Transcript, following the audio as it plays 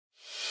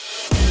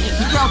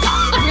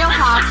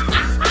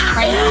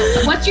right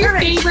now. What's your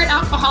favorite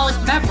alcoholic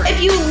beverage?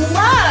 If you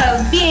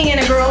love being in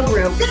a girl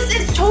group, this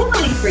is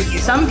totally for you.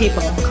 Some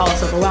people call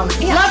us overwhelming.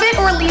 Yeah. Love it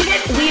or leave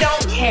it, we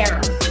don't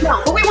care.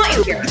 No, but we want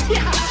you here.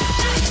 Yeah.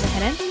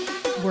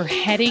 We're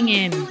heading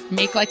in.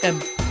 Make like a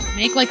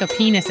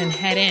penis and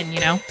head in, you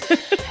know?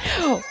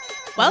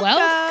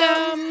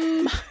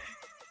 Welcome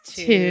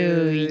to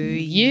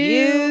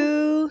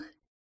you.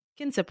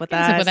 Can sip with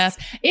Sip with us.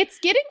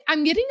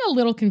 I'm getting a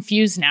little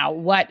confused now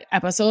what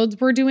episodes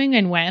we're doing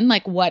and when,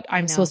 like what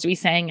I'm supposed to be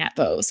saying at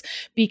those,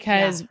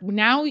 because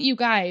now you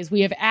guys,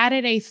 we have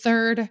added a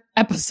third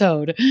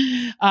episode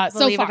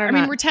so far. I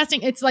mean, we're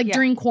testing. It's like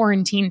during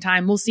quarantine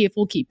time. We'll see if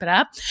we'll keep it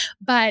up.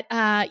 But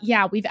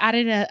we've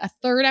added a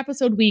third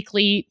episode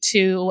weekly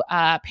to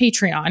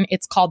Patreon.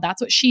 It's called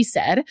That's What She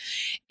Said.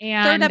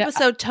 And third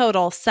episode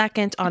total,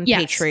 second on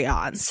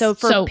Patreon. So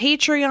for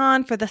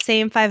Patreon, for the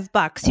same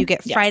 $5, you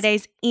get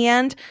Fridays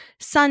and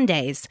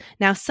Sundays.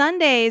 Now,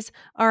 Sundays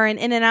are an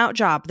in and out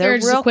job. They're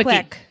real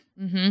quick.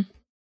 Mm-hmm.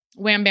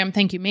 Wham, bam,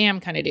 thank you, ma'am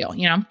kind of deal,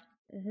 you know?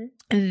 Mm-hmm.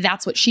 And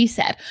that's what she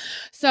said.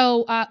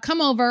 So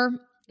come over,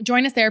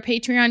 join us there,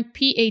 Patreon,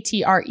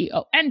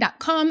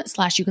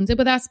 patreon.com/you can sip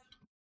with us.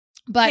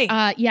 But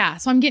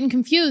so I'm getting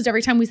confused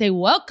every time we say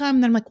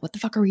welcome. Then I'm like, what the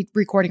fuck are we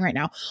recording right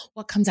now?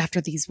 What comes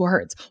after these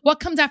words? What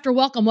comes after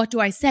welcome? What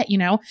do I say? You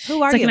know,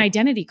 who are it's like you? An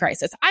identity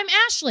crisis. I'm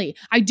Ashley.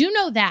 I do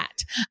know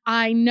that.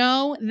 I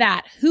know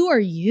that. Who are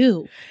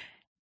you?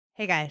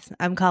 Hey guys,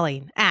 I'm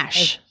Colleen.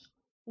 Ash,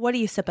 what are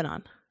you sipping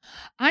on?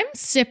 I'm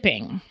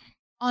sipping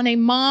on a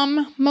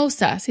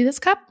Mimosa. See this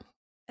cup?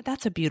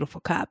 That's a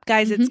beautiful cup,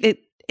 guys. Mm-hmm.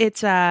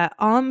 It's a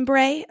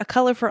ombre, a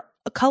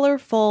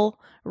colorful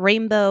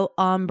rainbow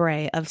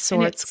ombre of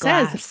sorts.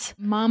 And it says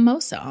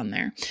Mimosa on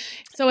there.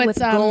 So it's with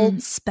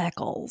gold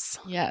speckles.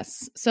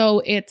 Yes.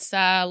 So it's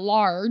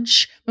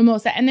large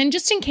mimosa. And then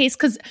just in case,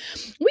 because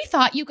we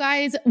thought, you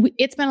guys,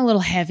 it's been a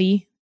little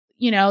heavy.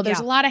 You know,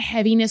 there's a lot of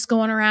heaviness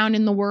going around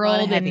in the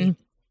world and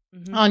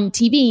on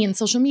TV and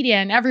social media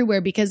and everywhere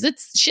because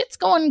shit's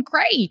going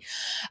cray.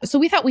 So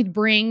we thought we'd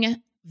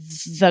bring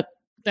the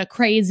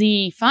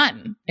crazy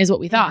fun is what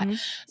we thought. Mm-hmm.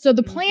 So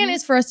the plan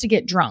is for us to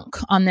get drunk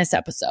on this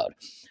episode.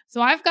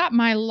 So I've got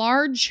my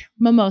large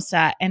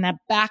mimosa and a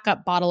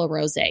backup bottle of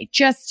rosé.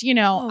 Just, you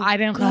know, I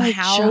don't know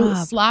how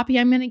sloppy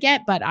I'm going to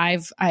get, but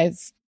I've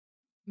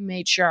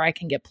made sure I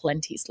can get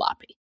plenty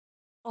sloppy.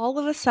 All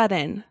of a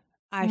sudden,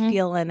 I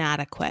feel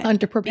inadequate.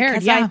 Underprepared,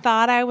 because I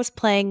thought I was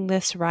playing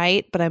this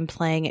right, but I'm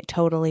playing it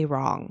totally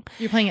wrong.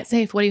 You're playing it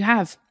safe. What do you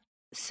have?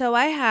 So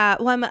I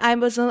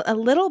was a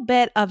little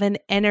bit of an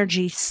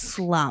energy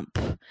slump.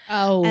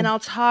 Oh. And I'll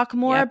talk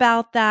more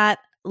about that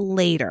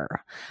later.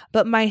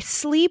 But my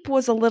sleep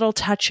was a little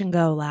touch and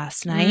go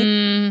last night.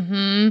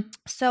 Mm-hmm.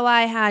 So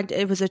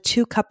it was a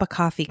 2 cup of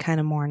coffee kind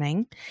of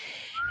morning.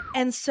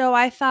 And so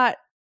I thought,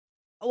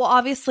 well,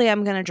 obviously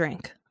I'm going to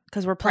drink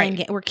because we're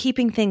playing, we're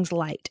keeping things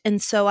light.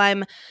 And so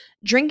I'm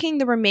drinking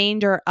the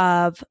remainder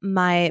of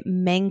my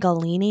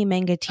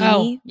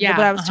mangatini, what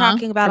I was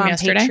talking about from on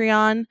yesterday.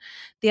 Patreon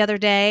the other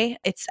day.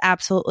 It's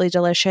absolutely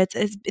delicious.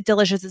 It's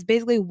delicious. It's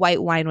basically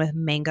white wine with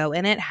mango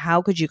in it.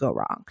 How could you go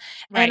wrong?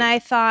 Right. And I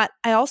thought,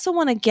 I also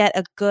want to get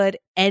a good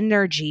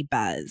energy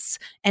buzz.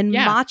 And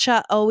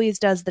matcha always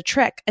does the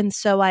trick. And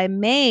so I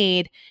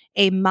made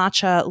a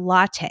matcha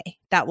latte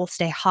that will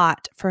stay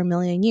hot for a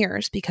million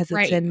years because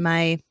it's in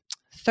my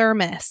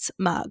thermos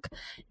mug.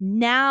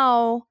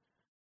 Now,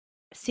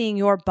 seeing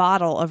your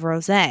bottle of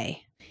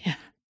rosé. Yeah,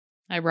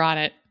 I brought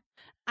it.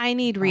 I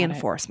need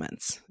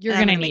reinforcements. You're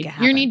going to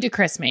need to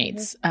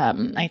Christmates.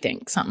 I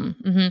think something.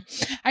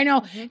 Mm-hmm. I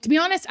know. To be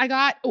honest,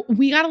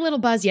 we got a little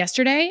buzz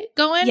yesterday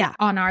going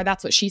on our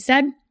That's What She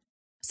Said.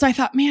 So I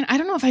thought, man, I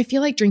don't know if I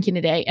feel like drinking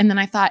today. And then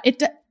I thought,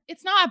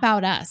 it's not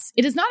about us.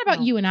 It is not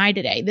about you and I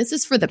today. This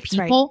is for the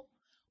people.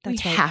 We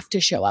have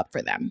to show up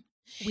for them.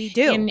 We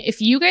do. And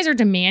if you guys are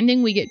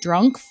demanding we get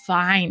drunk,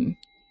 fine.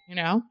 You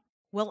know?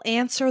 We'll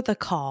answer the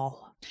call.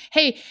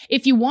 Hey,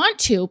 if you want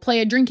to play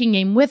a drinking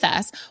game with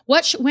us,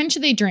 when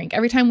should they drink?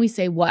 Every time we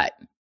say what?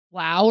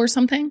 Wow or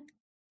something?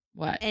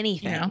 What?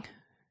 Anything. You know?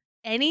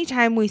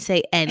 Anytime we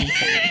say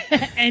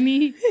anything.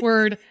 Any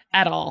word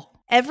at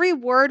all. Every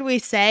word we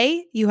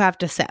say, you have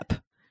to sip.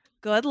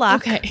 Good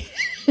luck. Okay.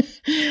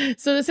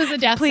 So this is a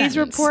death Please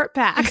sentence. Report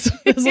back.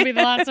 This will be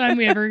the last time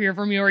we ever hear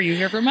from you or you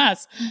hear from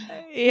us.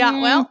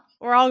 Yeah, well,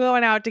 we're all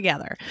going out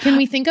together. Can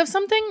we think of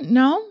something?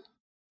 No?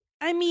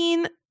 I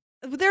mean,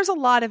 there's a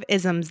lot of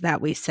isms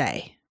that we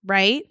say,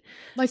 right?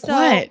 Like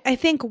what? I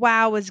think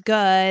wow is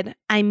good.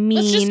 I mean,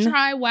 let's just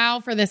try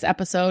wow for this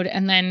episode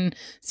and then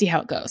see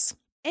how it goes.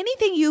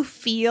 Anything you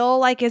feel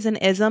like is an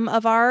ism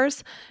of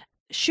ours,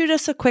 shoot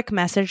us a quick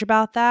message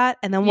about that,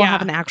 and then we'll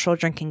have an actual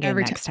drinking game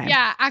next time.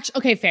 Yeah, actually,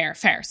 okay, fair.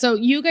 So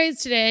you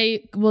guys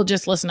today will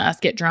just listen to us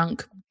get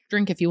drunk.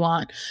 Drink if you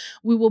want.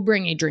 We will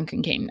bring a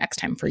drinking game next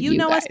time for you guys. You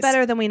know us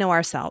better than we know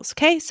ourselves,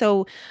 okay?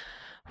 So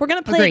we're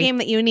going to play a game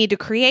that you need to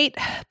create.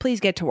 Please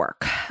get to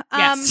work.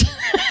 Yes.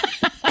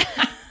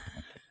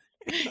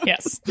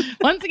 Yes.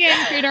 Once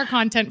again, create our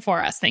content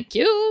for us. Thank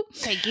you.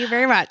 Thank you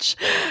very much.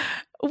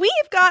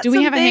 We've got Do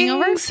we have a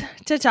hangover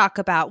to talk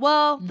about?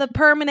 Well, the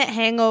permanent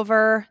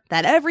hangover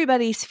that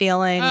everybody's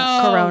feeling,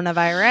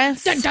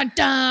 coronavirus. Dun, dun,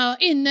 dun,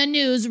 in the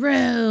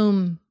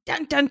newsroom.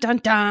 Dun, dun, dun,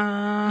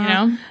 dun. You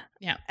know?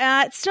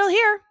 Yeah. It's still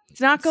here.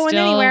 It's not going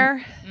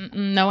anywhere.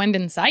 No end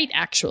in sight,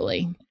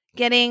 actually.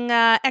 Getting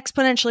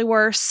exponentially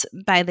worse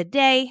by the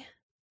day.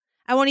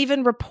 I won't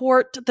even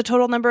report the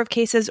total number of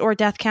cases or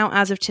death count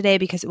as of today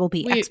because it will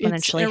be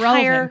exponentially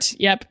higher.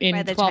 Yep, in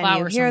by the 12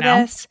 time hours you hear from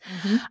now. this.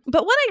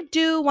 But what I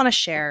do want to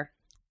share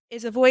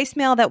is a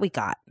voicemail that we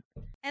got.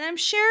 And I'm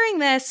sharing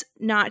this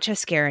not to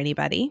scare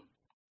anybody.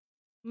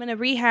 I'm going to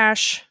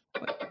rehash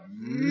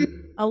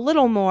a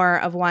little more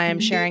of why I'm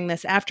sharing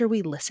this after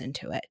we listen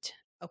to it.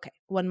 Okay,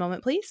 one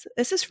moment, please.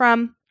 This is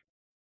from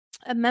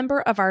a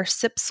member of our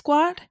SIP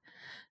squad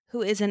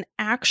who is an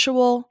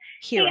actual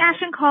hero. Hey, Ash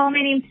and Cole.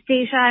 My name's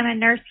Stacia. I'm a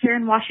nurse here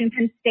in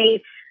Washington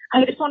State.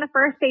 I just want to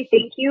first say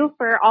thank you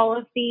for all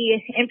of the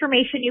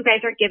information you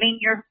guys are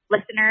giving your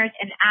listeners,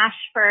 and Ash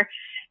for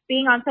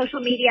being on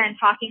social media and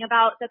talking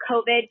about the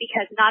COVID,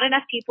 because not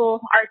enough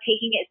people are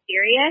taking it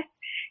serious.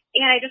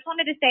 And I just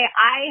wanted to say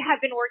I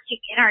have been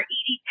working in our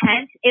ED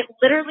tent. It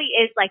literally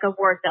is like a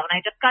war zone.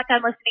 I just got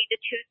done listening to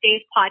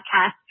Tuesday's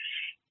podcast.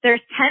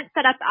 There's tents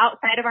set up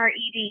outside of our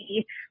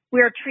ED.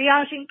 We're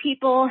triaging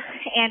people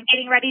and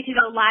getting ready to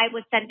go live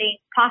with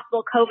sending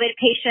possible COVID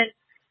patients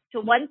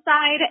to one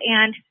side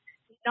and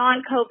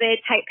non-COVID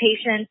type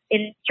patients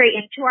straight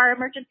into our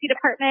emergency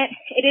department.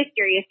 It is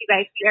serious, you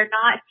guys. We are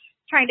not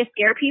trying to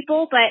scare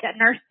people, but a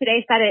nurse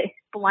today said it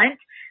blunt.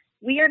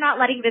 We are not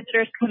letting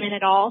visitors come in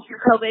at all for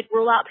COVID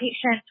rule-out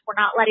patients. We're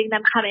not letting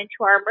them come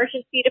into our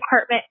emergency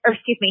department,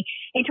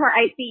 into our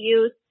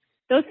ICUs.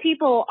 Those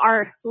people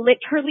are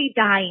literally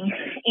dying,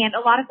 and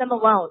a lot of them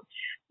alone.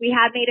 We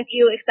have made a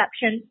few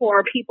exceptions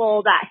for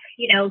people that,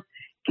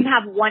 can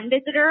have one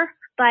visitor,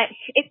 but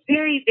it's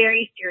very,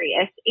 very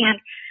serious.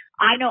 And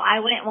I know I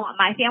wouldn't want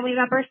my family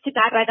members to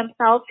die by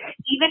themselves,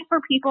 even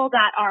for people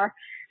that are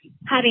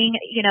having,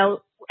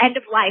 end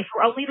of life.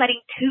 We're only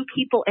letting 2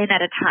 people in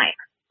at a time.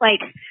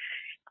 Like,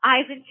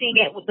 I've been seeing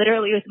it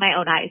literally with my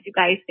own eyes, you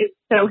guys. It's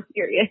so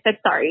serious. I'm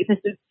sorry. This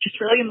is just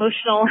really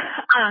emotional.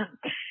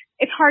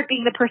 It's hard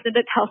being the person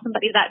to tell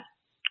somebody that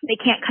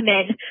they can't come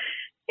in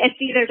and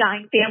see their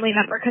dying family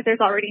member because there's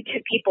already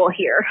 2 people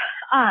here.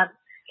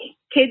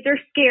 Kids are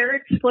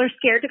scared. People are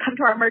scared to come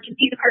to our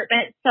emergency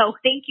department. So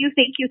thank you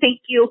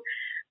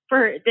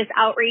for this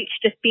outreach,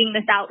 just being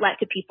this outlet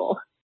to people.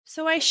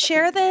 So I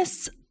share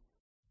this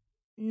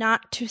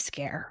not to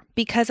scare,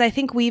 because I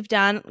think we've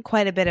done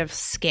quite a bit of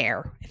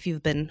scare if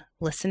you've been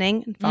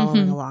listening and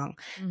following along.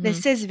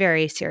 This is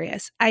very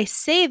serious. I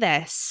say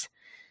this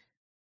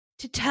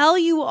to tell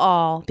you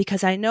all,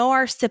 because I know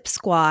our SIP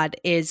squad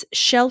is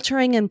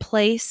sheltering in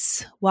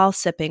place while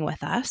sipping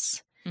with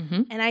us.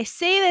 And I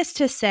say this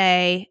to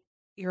say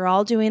you're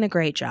all doing a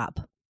great job,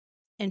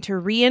 and to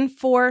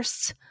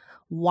reinforce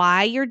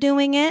why you're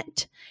doing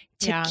it,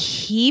 to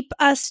keep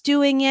us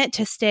doing it,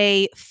 to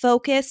stay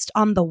focused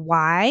on the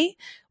why,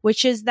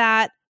 which is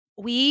that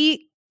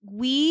we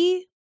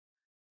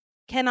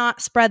cannot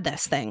spread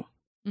this thing.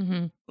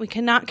 We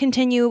cannot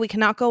continue. We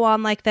cannot go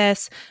on like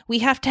this. We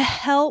have to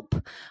help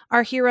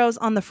our heroes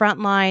on the front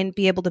line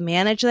be able to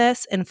manage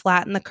this and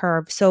flatten the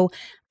curve. So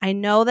I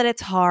know that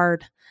it's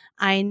hard.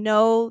 I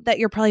know that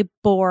you're probably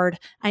bored.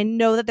 I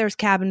know that there's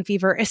cabin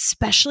fever,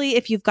 especially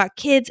if you've got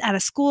kids out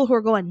of school who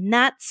are going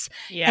nuts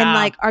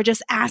and are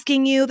just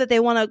asking you that they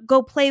want to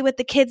go play with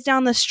the kids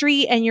down the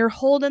street, and you're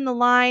holding the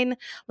line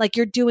like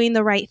you're doing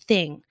the right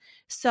thing.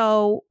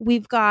 So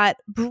we've got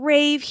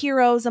brave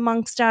heroes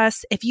amongst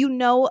us. If you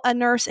know a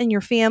nurse in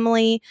your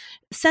family,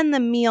 send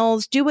them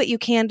meals, do what you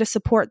can to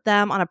support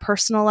them on a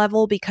personal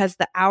level, because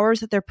the hours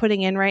that they're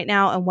putting in right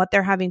now and what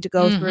they're having to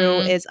go through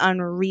is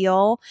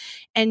unreal.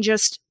 And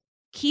just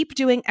keep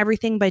doing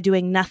everything by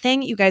doing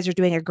nothing. You guys are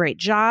doing a great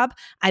job.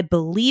 I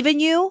believe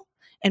in you,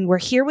 and we're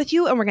here with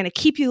you, and we're going to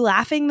keep you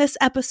laughing this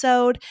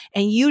episode,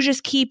 and you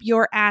just keep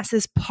your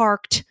asses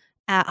parked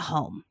at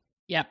home.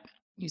 Yep.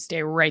 You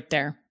stay right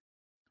there.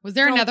 Was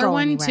there another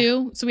one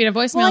too? So we had a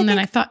voicemail, and then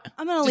I thought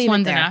I'm going to leave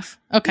one's it there. Enough.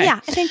 Okay. Yeah,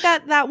 I think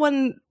that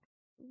one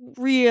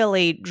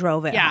really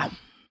drove it home.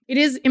 It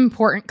is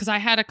important, because I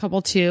had a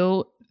couple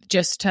too,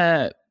 just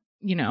to,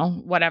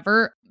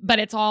 whatever. But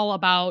it's all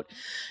about,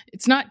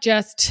 it's not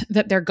just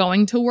that they're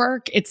going to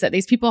work. It's that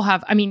these people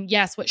have,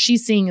 yes, what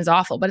she's seeing is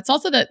awful, but it's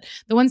also that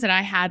the ones that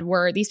I had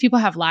were, these people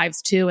have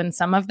lives too. And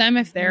some of them,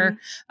 if they're,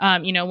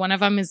 one of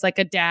them is like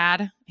a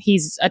dad,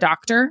 he's a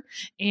doctor,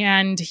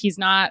 and he's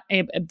not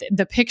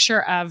the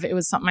picture of, it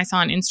was something I saw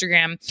on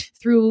Instagram,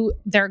 through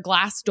their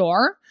glass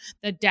door.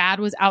 The dad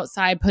was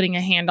outside putting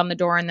a hand on the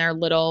door, and their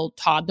little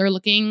toddler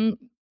looking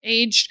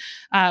aged,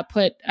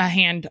 put a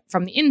hand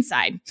from the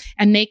inside,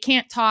 and they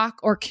can't talk,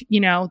 or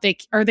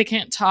they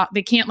can't talk.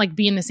 They can't like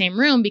be in the same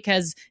room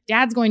because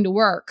dad's going to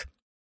work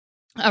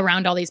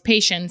around all these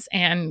patients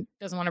and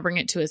doesn't want to bring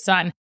it to his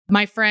son.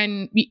 My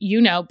friend,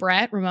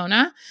 Brett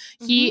Ramona,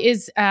 he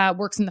is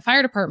works in the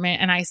fire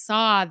department, and I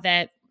saw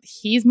that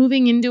he's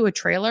moving into a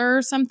trailer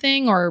or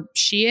something, or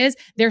she is.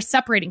 They're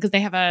separating because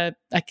they have a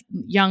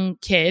young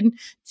kid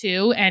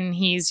too. And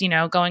he's,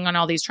 going on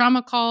all these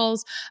trauma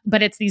calls,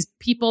 but it's these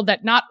people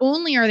that not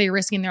only are they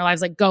risking their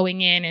lives, like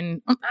going in,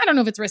 and I don't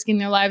know if it's risking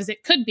their lives.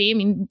 It could be. I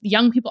mean,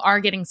 young people are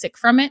getting sick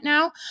from it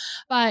now,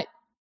 but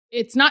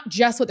it's not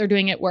just what they're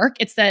doing at work.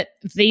 It's that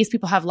these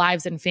people have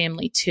lives and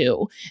family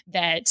too,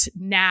 that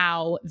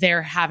now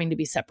they're having to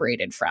be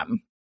separated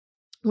from,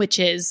 which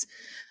is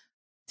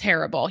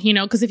terrible,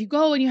 because if you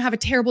go and you have a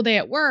terrible day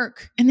at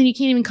work and then you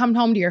can't even come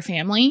home to your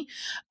family.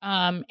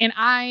 And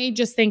I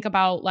just think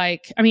about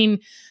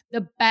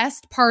the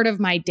best part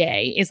of my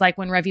day is like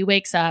when Revy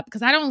wakes up,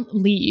 because I don't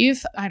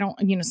leave. I don't,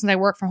 since I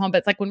work from home, but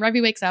it's like when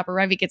Revy wakes up or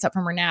Revy gets up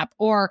from her nap,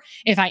 or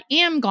if I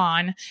am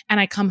gone and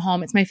I come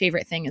home, it's my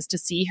favorite thing is to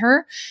see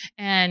her.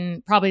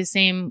 And probably the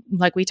same,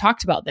 like we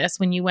talked about this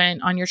when you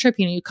went on your trip,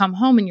 you come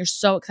home and you're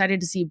so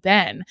excited to see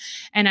Ben.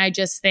 And I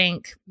just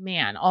think,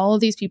 man, all of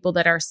these people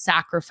that are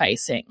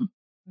sacrificing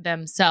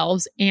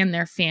themselves and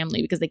their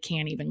family because they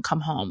can't even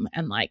come home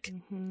and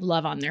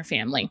love on their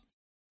family.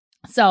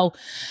 So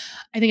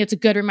I think it's a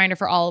good reminder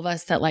for all of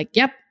us that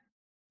yep,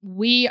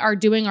 we are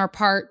doing our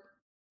part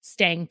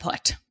staying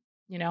put.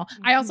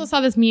 I also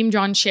saw this meme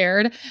John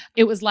shared.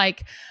 It was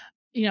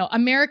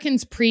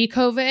Americans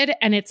pre-COVID,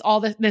 and it's all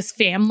this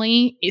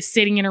family is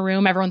sitting in a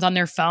room. Everyone's on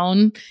their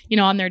phone,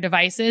 on their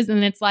devices.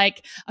 And it's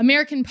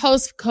American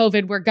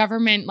post-COVID where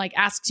government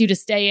asks you to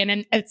stay in,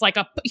 and it's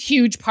a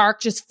huge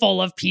park just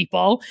full of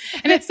people.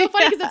 And it's so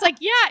funny because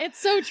it's yeah, it's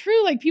so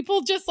true.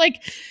 People just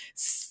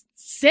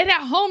sit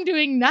at home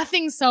doing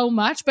nothing so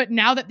much, but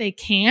now that they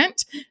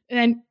can't,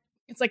 and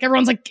it's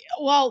everyone's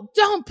well,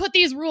 don't put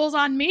these rules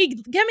on me.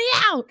 Get me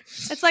out.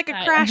 It's like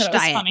a crash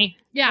diet. Funny.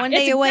 Yeah. One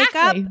day you wake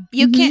up,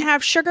 you can't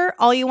have sugar.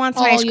 All you want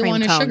is an ice cream cone. All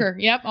you want is sugar.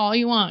 Yep. All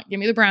you want. Give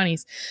me the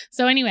brownies.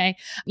 So anyway,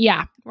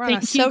 yeah. We're on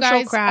a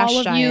social crash all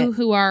of diet. You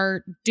who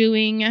are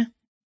doing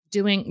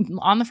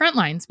on the front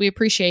lines. We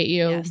appreciate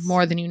you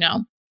more than you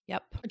know.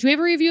 Yep. Do we have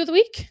a review of the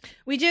week?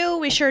 We do.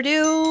 We sure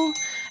do.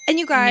 And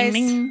you guys,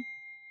 ding, ding.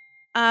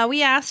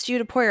 We asked you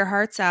to pour your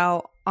hearts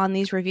out on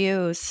these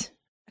reviews.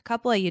 A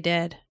couple of you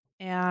did.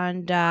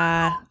 And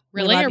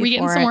really, are we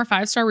getting some more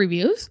 5-star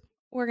reviews?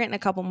 We're getting a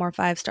couple more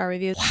 5-star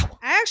reviews. Wow.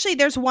 Actually,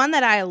 there's one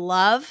that I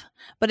love,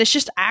 but it's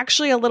just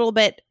actually a little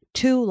bit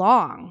too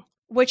long,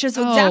 which is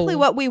exactly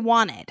what we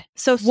wanted.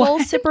 So Soul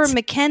Sipper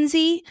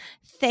Mackenzie,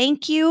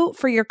 thank you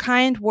for your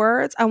kind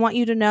words. I want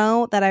you to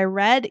know that I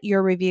read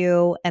your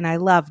review and I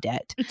loved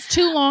it. It's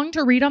too long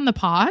to read on the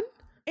pod?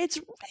 It's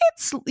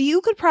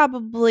you could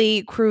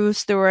probably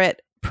cruise through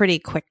it pretty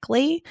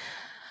quickly.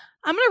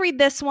 I'm going to read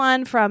this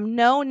one from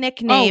no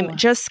nickname,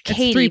 just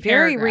Katie.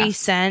 Very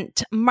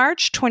recent,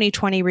 March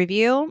 2020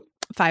 review.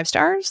 5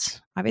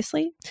 stars,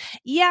 obviously.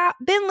 Yeah,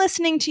 been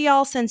listening to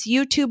y'all since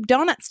YouTube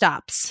Donut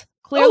Stops.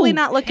 Clearly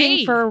not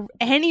looking for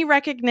any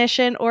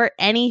recognition or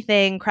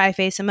anything, cry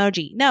face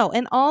emoji. No,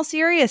 in all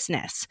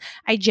seriousness,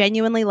 I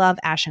genuinely love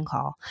Ashen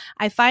Call.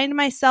 I find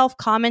myself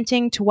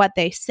commenting to what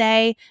they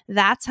say.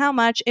 That's how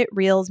much it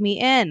reels me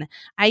in.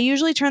 I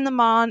usually turn them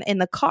on in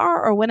the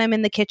car or when I'm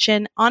in the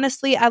kitchen.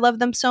 Honestly, I love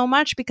them so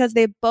much because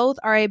they both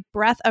are a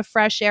breath of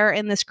fresh air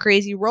in this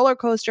crazy roller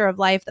coaster of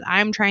life that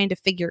I'm trying to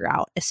figure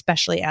out,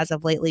 especially as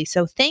of lately.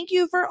 So thank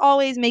you for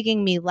always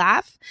making me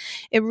laugh.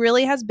 It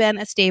really has been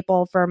a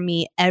staple for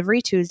me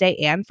every Tuesday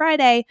and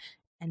Friday,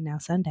 and now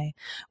Sunday.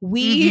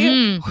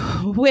 We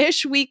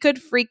wish we could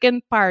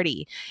freaking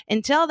party.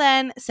 Until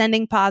then,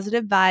 sending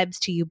positive vibes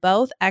to you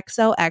both.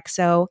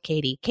 XOXO,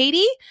 Katie.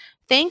 Katie,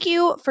 thank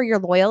you for your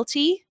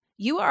loyalty.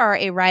 You are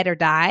a ride or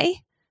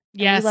die.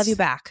 Yes. We love you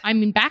back. I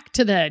mean, back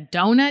to the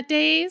donut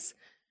days.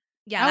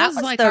 Yeah,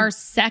 that was our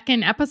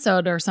second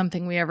episode or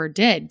something we ever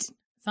did.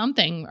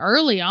 Something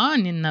early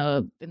on in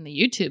the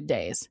YouTube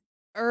days.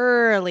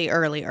 Early.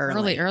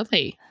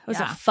 It was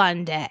a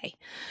fun day.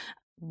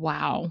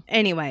 Wow.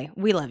 Anyway,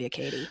 we love you,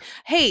 Katie.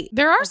 Hey,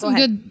 there are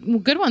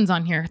some good ones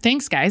on here.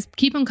 Thanks, guys.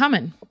 Keep them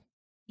coming.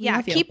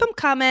 Yeah, keep them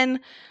coming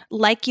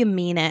like you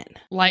mean it.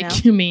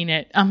 You mean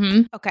it.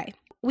 Okay.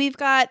 We've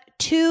got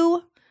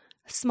 2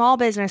 small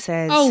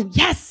businesses. Oh,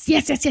 yes.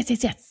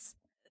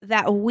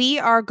 That we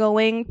are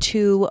going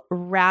to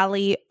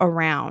rally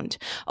around.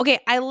 Okay,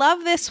 I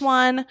love this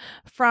one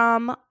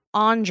from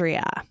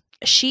Andrea.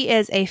 She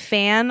is a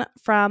fan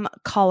from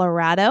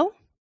Colorado.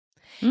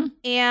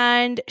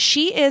 And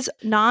she is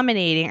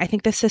nominating, I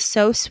think this is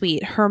so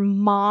sweet, her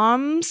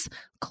mom's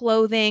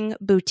clothing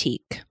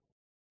boutique.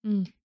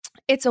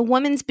 It's a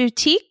women's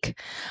boutique.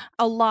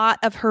 A lot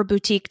of her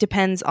boutique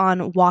depends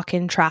on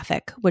walk-in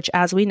traffic, which,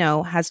 as we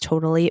know, has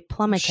totally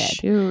plummeted.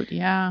 Shoot,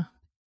 yeah.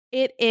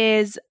 It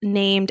is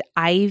named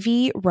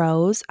Ivy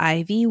Rose,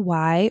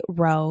 IVY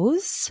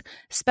Rose,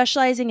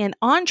 specializing in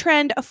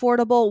on-trend,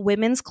 affordable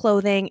women's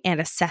clothing and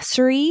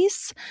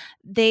accessories.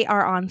 They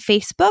are on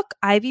Facebook,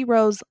 Ivy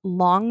Rose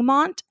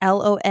Longmont,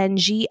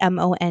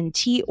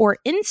 LONGMONT, or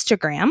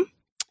Instagram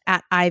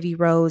at Ivy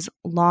Rose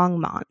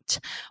Longmont.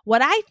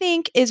 What I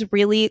think is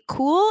really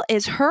cool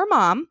is her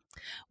mom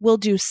We'll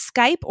do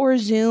Skype or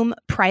Zoom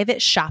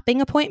private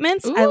shopping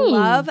appointments. Ooh, I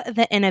love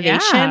the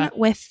innovation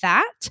with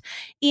that.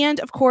 And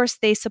of course,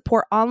 they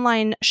support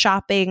online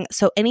shopping,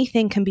 so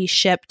anything can be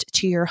shipped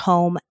to your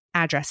home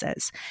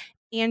addresses.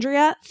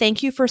 Andrea,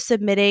 thank you for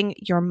submitting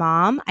your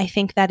mom. I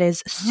think that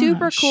is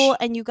super cool.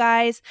 And you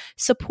guys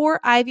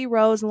support Ivy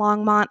Rose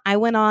Longmont. I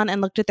went on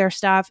and looked at their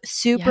stuff.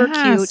 Super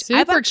cute.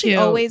 I've actually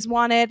always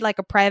wanted like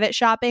a private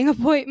shopping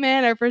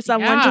appointment or for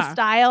someone to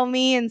style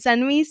me and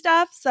send me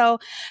stuff. So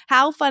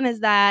how fun is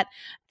that?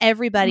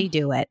 Everybody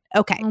do it.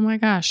 Okay. Oh my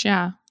gosh.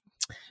 Yeah.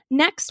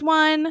 Next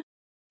one.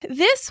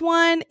 This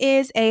one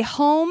is a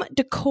home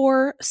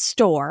decor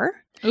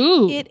store.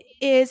 Ooh. It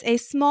is a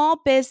small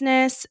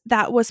business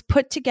that was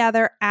put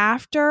together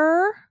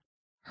after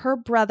her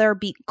brother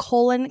beat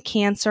colon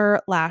cancer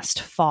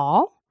last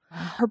fall.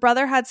 Her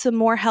brother had some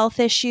more health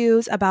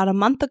issues about a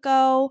month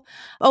ago.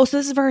 Oh, so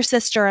this is for her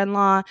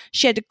sister-in-law.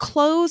 She had to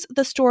close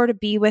the store to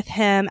be with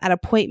him at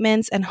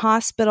appointments and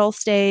hospital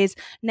stays.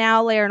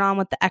 Now layered on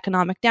with the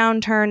economic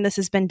downturn, this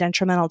has been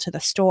detrimental to the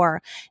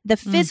store. The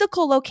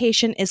physical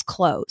location is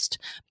closed,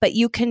 but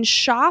you can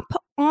shop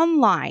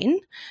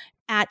online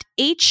at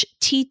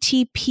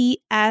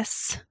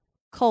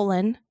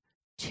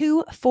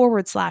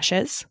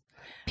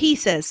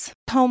https://pieces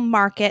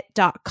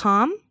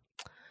homemarket.com,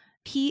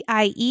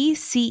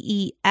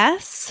 PIECES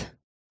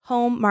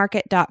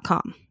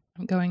homemarket.com.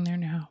 I'm going there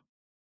now.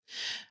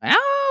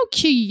 Oh,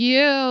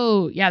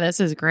 cute. Yeah,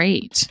 this is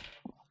great.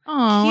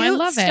 Oh, I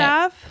love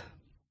stuff.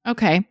 It.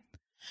 Okay.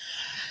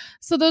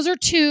 So those are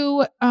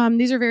two.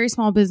 These are very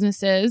small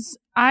businesses.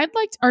 I'd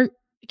like to,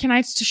 can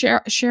I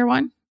share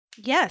one?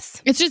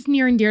 Yes. It's just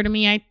near and dear to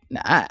me.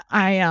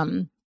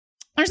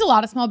 There's a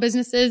lot of small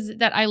businesses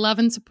that I love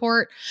and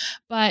support,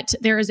 but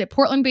there is a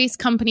Portland-based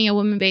company, a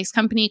women-based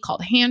company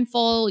called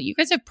Handful. You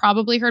guys have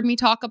probably heard me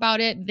talk about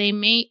it. They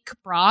make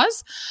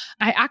bras.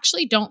 I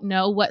actually don't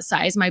know what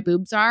size my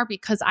boobs are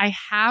because I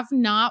have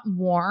not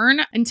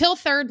worn, until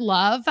Third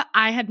Love,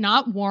 I had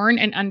not worn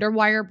an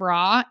underwire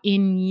bra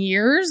in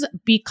years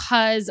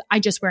because I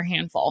just wear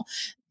Handful.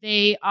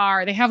 They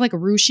have like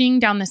ruching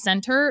down the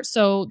center.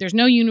 So there's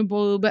no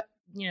uniboob.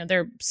 You know,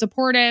 they're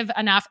supportive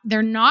enough.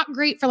 They're not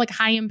great for like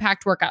high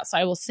impact workouts. So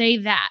I will say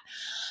that,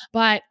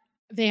 but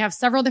they have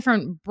several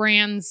different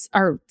brands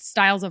or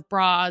styles of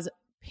bras,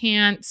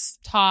 pants,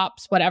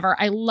 tops, whatever.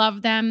 I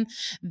love them.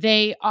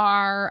 They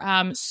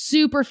are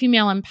super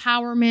female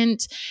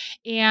empowerment.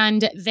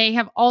 And they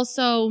have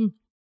also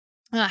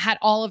had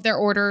all of their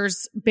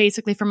orders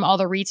basically from all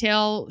the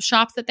retail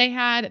shops that they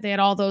had. They had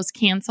all those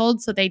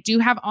canceled. So they do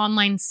have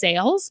online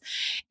sales.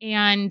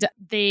 And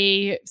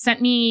they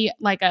sent me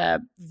like a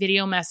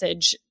video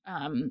message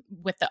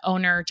with the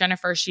owner,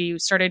 Jennifer. She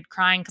started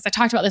crying because I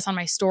talked about this on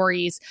my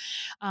stories.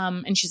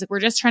 And she's like, we're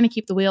just trying to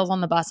keep the wheels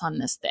on the bus on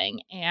this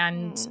thing.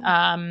 And,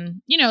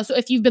 so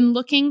if you've been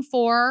looking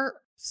for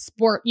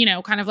sport,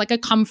 kind of like a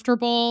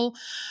comfortable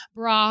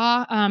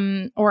bra,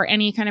 or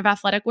any kind of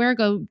athletic wear,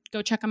 go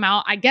check them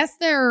out. I guess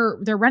they're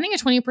running a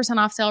 20%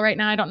 off sale right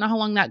now. I don't know how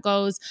long that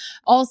goes.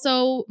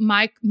 Also,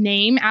 my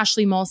name,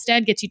 Ashley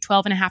Molstead, gets you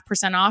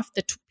 12.5% off.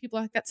 People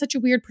are like, that's such a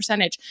weird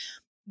percentage.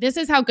 This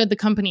is how good the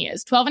company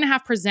is.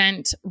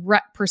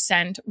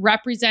 12.5%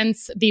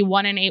 represents the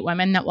 1 in 8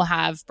 women that will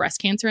have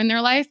breast cancer in their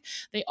life.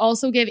 They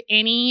also give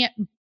any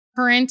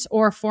current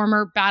or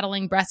former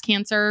battling breast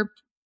cancer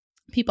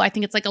people, I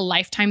think it's like a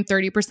lifetime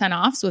 30%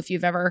 off. So if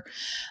you've ever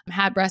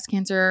had breast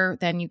cancer,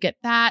 then you get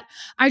that.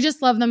 I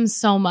just love them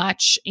so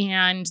much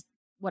and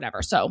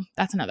whatever. So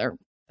that's another one.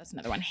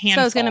 Handful.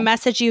 So I was going to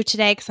message you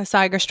today because I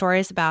saw your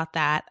stories about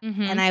that.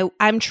 Mm-hmm. And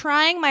I'm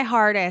trying my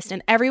hardest,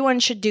 and everyone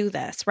should do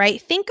this,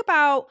 right? Think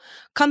about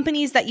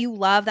companies that you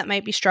love that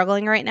might be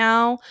struggling right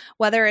now,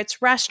 whether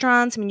it's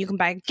restaurants. I mean, you can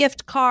buy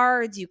gift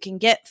cards, you can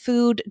get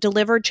food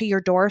delivered to your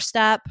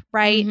doorstep,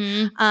 right?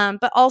 Mm-hmm.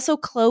 But also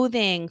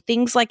clothing,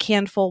 things like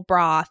Handful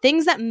bra,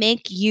 things that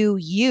make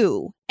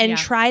you. And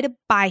try to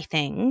buy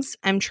things.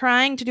 I'm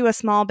trying to do a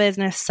small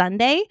business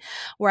Sunday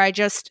where I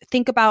just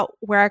think about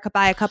where I could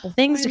buy a couple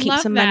things to keep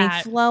some money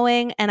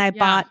flowing. And I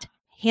bought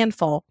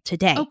Handful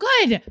today. Oh,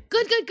 good.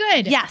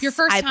 Yes. Your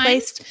first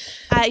time?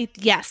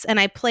 Yes. And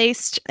I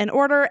placed an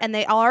order, and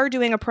they are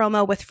doing a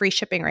promo with free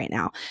shipping right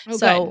now. Oh,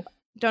 so good.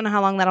 Don't know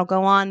how long that'll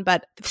go on,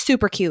 but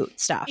super cute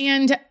stuff.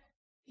 And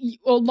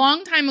a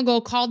long time ago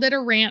called it a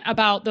rant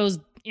about those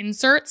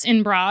inserts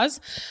in bras.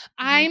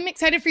 I'm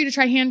excited for you to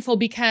try Handful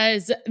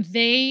because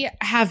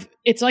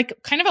it's like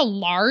kind of a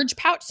large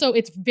pouch. So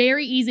it's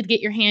very easy to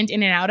get your hand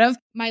in and out of.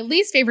 My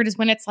least favorite is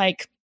when it's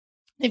like,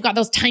 they've got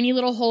those tiny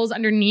little holes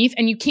underneath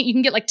and you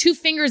can get like 2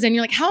 fingers in.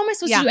 You're like, how am I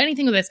supposed to do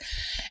anything with this?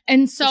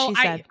 And so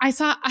I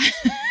saw,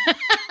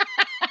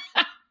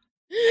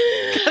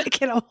 gotta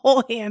get a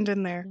whole hand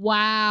in there.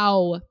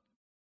 Wow.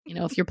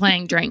 If you're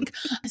playing drink.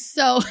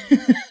 So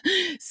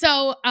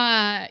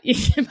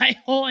my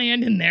whole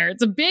hand in there.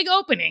 It's a big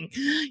opening,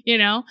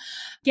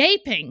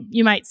 gaping,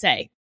 you might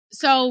say.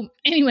 So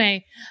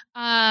anyway,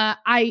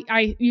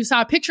 you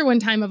saw a picture one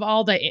time of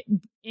all the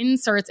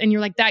inserts and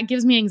you're like, that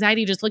gives me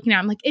anxiety just looking at it.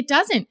 I'm like, it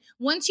doesn't.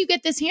 Once you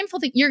get this handful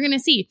that you're going to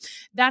see,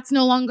 that's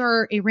no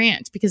longer a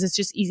rant because it's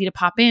just easy to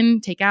pop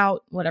in, take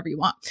out, whatever you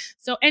want.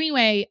 So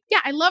anyway, yeah,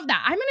 I love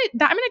that. I'm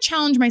going to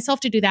challenge myself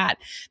to do that.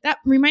 That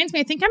reminds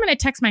me, I think I'm going to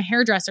text my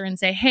hairdresser and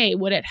say, hey,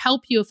 would it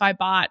help you if I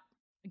bought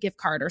a gift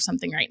card or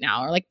something right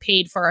now, or like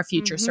paid for a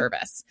future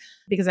service?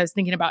 Because I was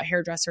thinking about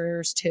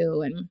hairdressers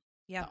too. And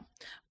yeah.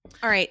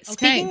 All right. Okay.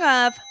 Speaking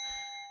of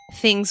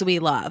things we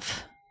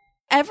love,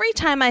 every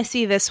time I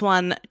see this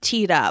one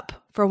teed up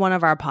for one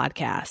of our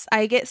podcasts,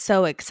 I get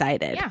so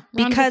excited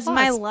because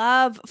my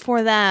love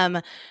for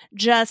them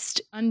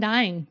just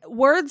undying.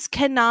 Words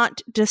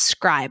cannot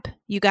describe,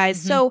 you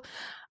guys. So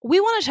we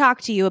want to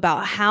talk to you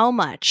about how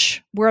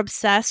much we're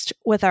obsessed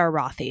with our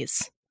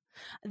Rothy's.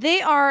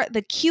 They are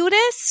the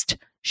cutest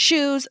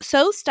shoes,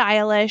 so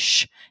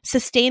stylish,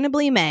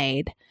 sustainably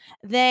made.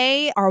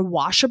 They are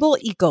washable,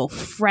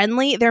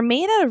 eco-friendly. They're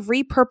made out of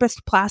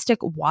repurposed plastic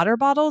water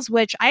bottles,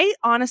 which I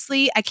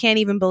can't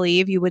even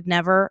believe you would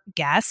never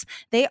guess.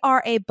 They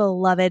are a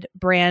beloved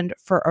brand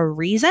for a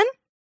reason.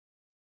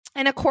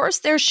 And of course,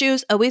 their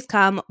shoes always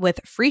come with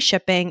free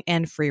shipping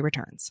and free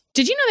returns.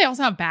 Did you know they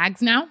also have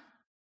bags now?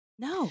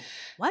 No.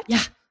 What?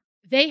 Yeah.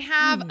 They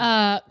have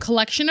a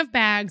collection of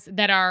bags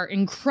that are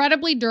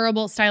incredibly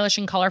durable, stylish,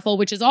 and colorful,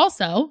 which is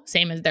also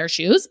same as their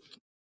shoes.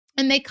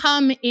 And they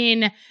come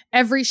in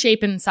every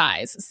shape and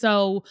size.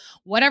 So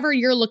whatever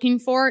you're looking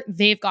for,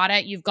 they've got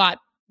it. You've got,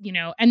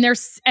 and they're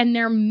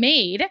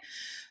made,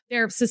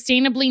 they're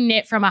sustainably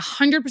knit from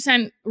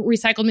 100%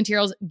 recycled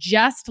materials,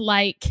 just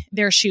like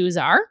their shoes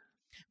are.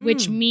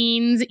 Which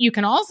means you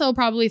can also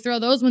probably throw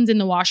those ones in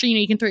the washer.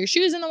 You can throw your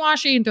shoes in the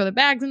washer. You can throw the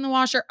bags in the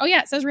washer. Oh, yeah,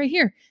 it says right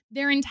here.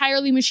 They're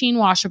entirely machine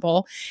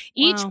washable.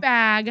 Each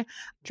bag.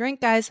 Drink,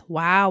 guys.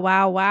 Wow.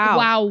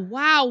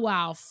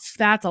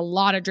 That's a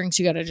lot of drinks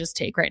you got to just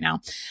take right now.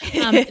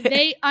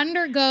 They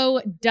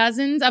undergo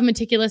dozens of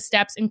meticulous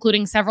steps,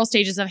 including several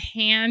stages of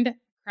hand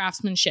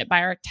craftsmanship by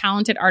their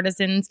talented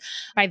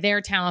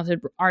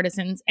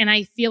artisans. And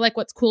I feel like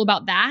what's cool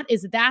about that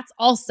is that's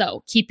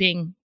also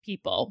keeping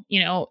people,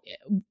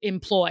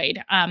 employed.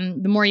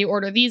 The more you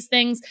order these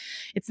things,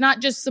 it's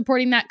not just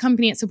supporting that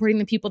company, it's supporting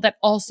the people that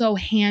also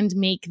hand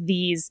make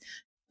these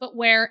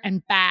footwear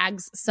and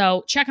bags.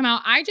 So check them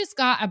out. I just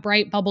got a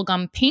bright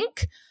bubblegum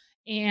pink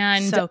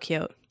and so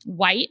cute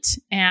white.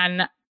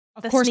 And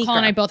of course, sneaker.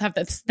 Colin and I both have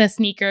the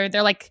sneaker.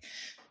 They're like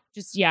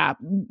just,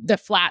 the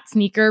flat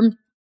sneaker.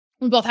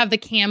 We both have the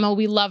camo.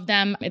 We love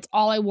them. It's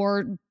all I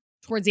wore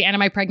towards the end of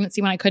my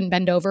pregnancy when I couldn't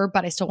bend over,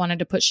 but I still wanted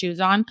to put shoes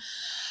on.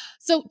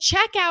 So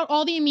check out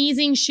all the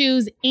amazing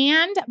shoes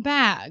and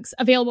bags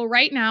available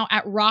right now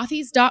at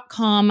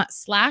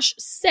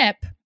rothys.com/sip.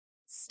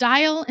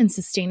 Style and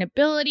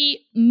sustainability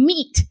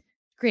meet.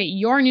 Create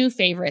your new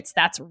favorites.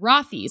 That's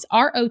Rothys,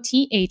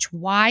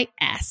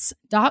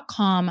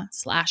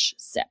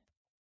 ROTHYS.com/sip.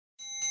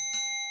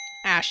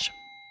 Ash.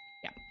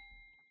 Yeah.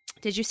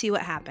 Did you see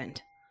what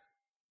happened?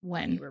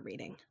 When? You were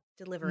reading.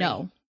 Delivery.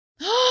 No.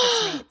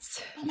 Oh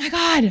my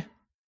God.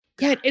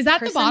 Good. Is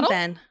that the bottle?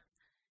 Ben.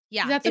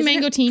 Yeah. Is that the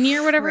Mangotini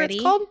or whatever pretty?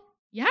 It's called?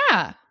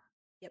 Yeah.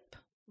 Yep.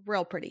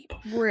 Real pretty.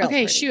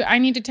 Okay, shoot. I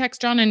need to text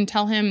John and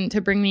tell him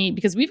to bring me,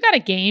 because we've got a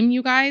game,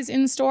 you guys,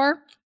 in store.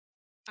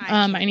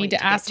 I need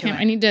to ask him.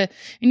 I need to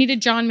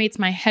John Mates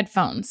my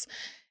headphones.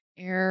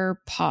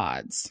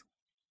 AirPods.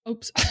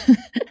 Oops.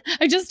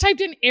 I just typed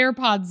in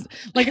AirPods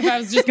like if I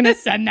was just going to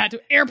send that to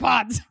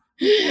AirPods.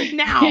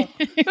 Now.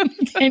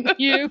 Can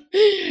you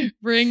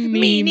bring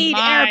me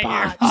my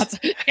AirPods?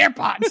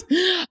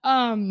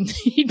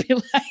 He'd be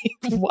like,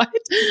 what?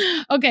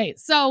 Okay,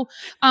 so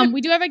we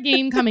do have a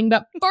game coming,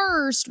 but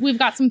first we've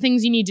got some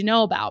things you need to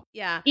know about.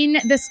 Yeah. In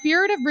the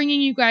spirit of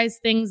bringing you guys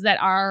things that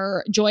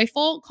are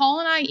joyful,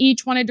 Colin and I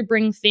each wanted to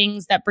bring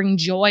things that bring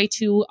joy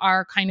to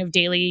our kind of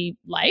daily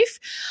life.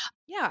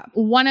 Yeah.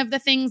 One of the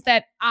things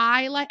that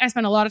I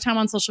spend a lot of time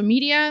on social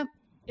media.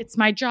 It's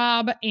my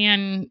job,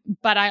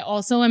 but I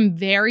also am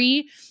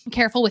very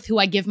careful with who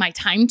I give my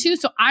time to.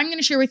 So I'm going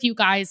to share with you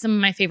guys some of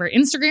my favorite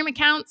Instagram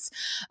accounts,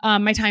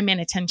 my time and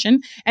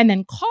attention. And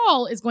then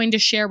Call is going to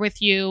share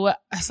with you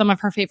some of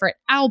her favorite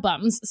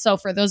albums. So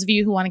for those of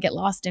you who want to get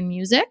lost in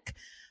music,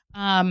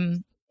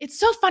 it's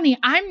so funny.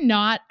 I'm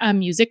not a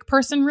music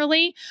person,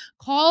 really.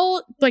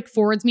 Call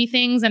forwards me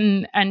things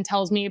and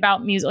tells me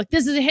about music. Like,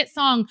 this is a hit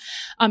song.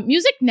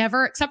 Music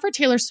never, except for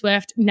Taylor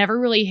Swift, never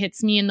really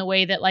hits me in the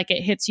way that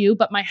it hits you.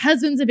 But my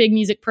husband's a big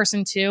music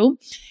person too.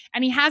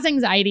 And he has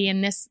anxiety.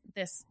 And this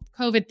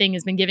COVID thing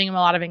has been giving him a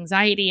lot of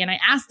anxiety. And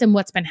I asked him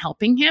what's been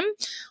helping him.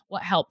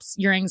 What helps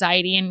your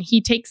anxiety? And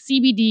he takes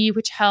CBD,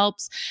 which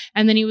helps.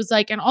 And then he was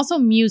like, and also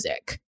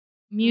music.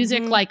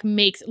 Music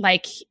makes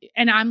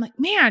and I'm like,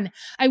 man,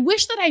 I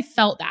wish that I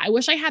felt that. I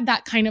wish I had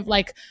that kind of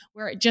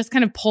where it just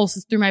kind of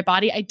pulses through my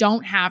body. I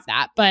don't have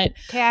that, but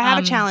okay, I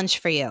have a challenge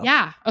for you.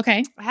 Yeah.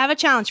 Okay. I have a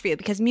challenge for you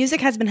because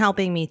music has been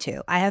helping me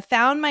too. I have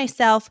found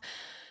myself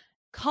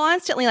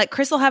constantly,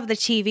 Chris will have the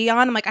TV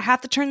on. I'm like, I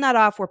have to turn that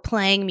off. We're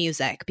playing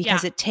music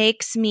because it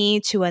takes me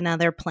to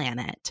another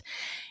planet.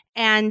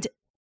 And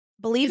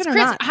believe it or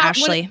not,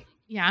 Ashley.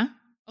 Yeah.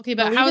 Okay,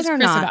 but how is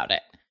Chris about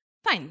it?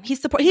 Fine.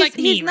 He's like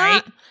me,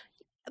 not,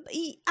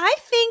 right? I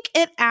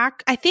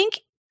think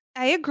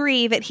I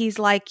agree that he's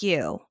like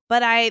you,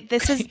 but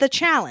this is the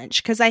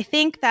challenge, because I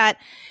think that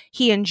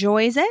he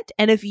enjoys it.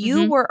 And if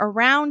you were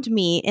around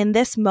me in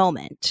this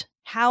moment,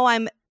 how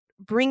I'm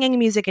bringing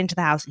music into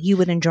the house, you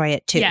would enjoy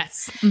it too.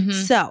 Yes.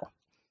 So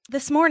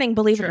this morning,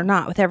 believe it or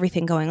not, with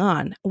everything going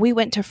on, we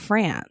went to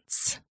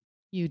France.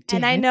 You did.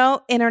 And I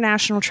know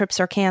international trips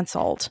are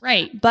canceled.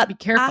 Right. But be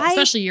careful,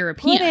 especially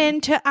European. Put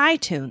into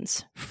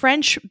iTunes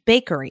French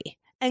bakery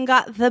and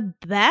got the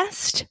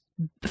best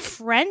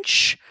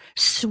French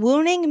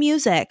swooning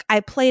music. I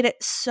played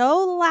it so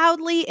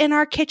loudly in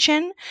our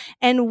kitchen,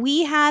 and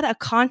we had a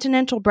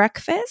continental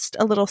breakfast,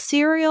 a little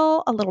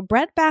cereal, a little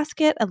bread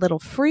basket, a little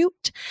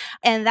fruit,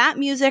 and that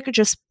music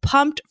just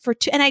pumped for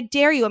two. And I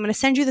dare you, I'm going to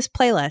send you this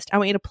playlist. I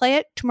want you to play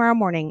it tomorrow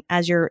morning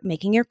as you're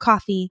making your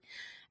coffee,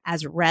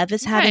 as Rev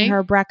is having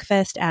her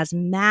breakfast, as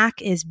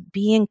Mac is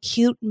being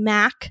cute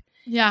Mac.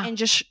 Yeah. And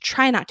just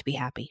try not to be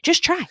happy.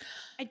 Just try.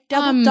 I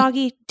double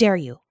doggy dare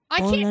you. I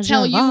can't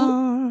tell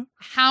you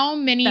how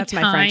many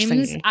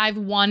times I've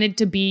wanted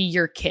to be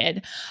your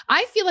kid.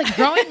 I feel like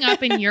growing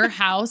up in your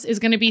house is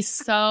going to be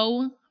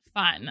so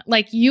fun.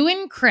 Like, you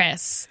and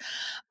Chris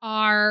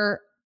are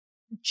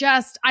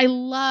just,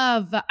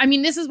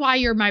 this is why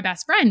you're my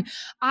best friend.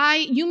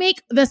 You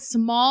make the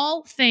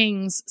small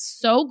things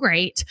so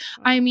great.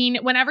 I mean,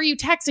 whenever you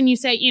text and you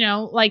say,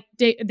 like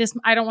this,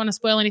 I don't want to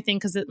spoil anything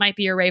because it might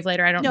be your rave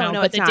later. I don't know.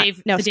 But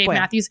Dave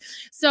Matthews.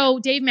 So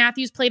Dave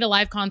Matthews played a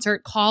live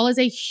concert. Call is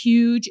a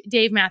huge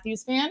Dave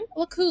Matthews fan.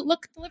 Look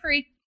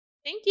delivery.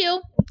 Thank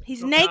you.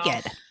 He's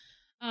naked.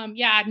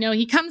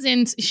 He comes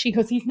in. She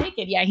goes, he's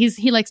naked. Yeah,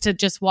 he likes to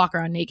just walk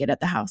around naked at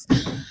the house.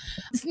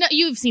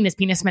 You've seen his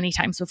penis many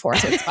times before,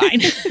 so it's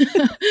fine.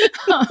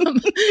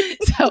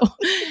 So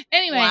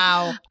anyway,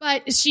 wow.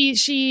 But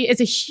she is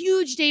a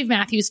huge Dave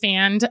Matthews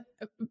fan.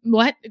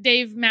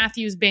 Dave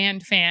Matthews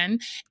Band fan.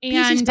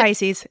 And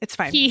Pisces. It's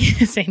fine.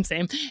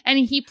 Same. And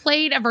he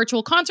played a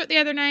virtual concert the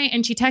other night,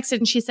 and she texted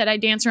and she said, I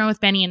danced around with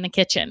Benny in the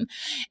kitchen.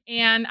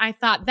 And I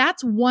thought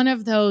that's one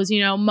of those,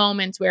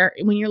 moments where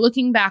when you're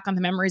looking back on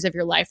the memories of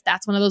your life,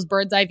 that's one of those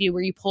bird's eye view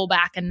where you pull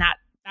back and that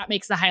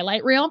makes the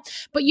highlight reel.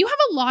 But you have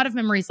a lot of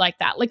memories like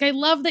that. Like, I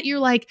love that you're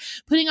like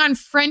putting on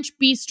French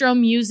bistro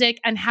music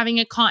and having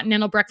a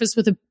continental breakfast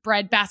with a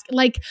bread basket.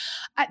 Like,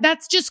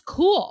 that's just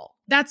cool.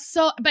 But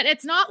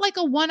it's not like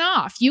a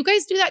one-off. You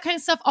guys do that kind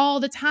of stuff all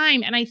the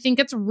time. And I think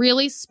it's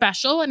really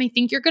special. And I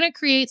think you're going to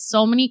create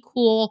so many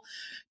cool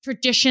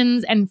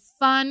traditions and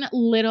fun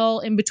little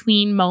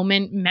in-between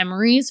moment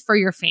memories for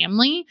your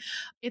family.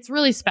 It's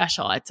really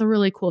special. It's a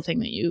really cool thing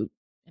that you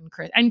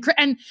and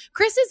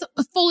Chris is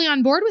fully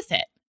on board with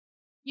it.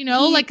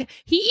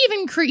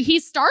 He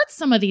starts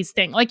some of these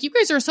things. Like, you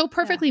guys are so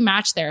perfectly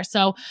matched there.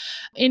 So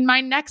in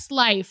my next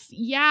life,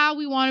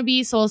 we want to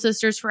be soul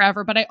sisters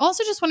forever, but I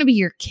also just want to be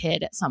your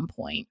kid at some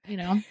point,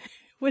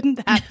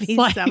 Wouldn't that be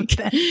something?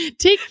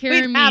 Take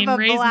care of me and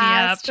raise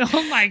blast. Me up.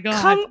 Oh my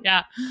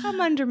God.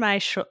 Come under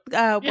my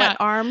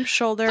arm,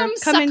 shoulder,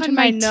 come into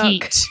my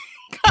nook.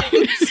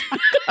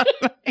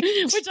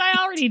 Which I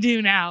already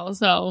do now.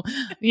 So,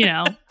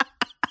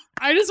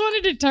 I just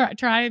wanted to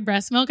try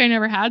breast milk I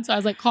never had. So I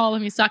was like, call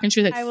me stuck. And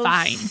she was like,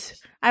 fine.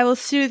 I will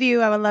soothe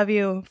you. I will love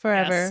you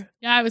forever. Yes.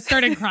 Yeah, I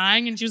started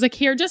crying and she was like,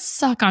 here, just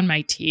suck on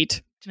my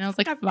teat. And I was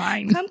like,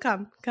 fine.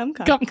 Come.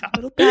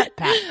 Little pat.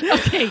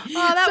 Okay.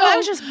 I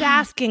was just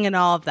basking in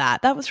all of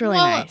that. That was really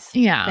nice.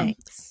 Yeah.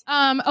 Thanks.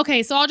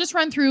 Okay. So I'll just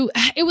run through.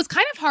 It was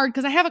kind of hard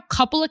because I have a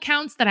couple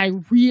accounts that I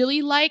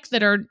really like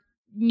that are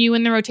new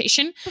in the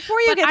rotation. Before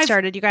you get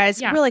started, you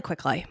guys, really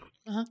quickly.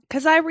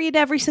 Because I read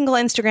every single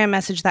Instagram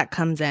message that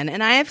comes in,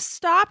 and I have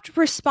stopped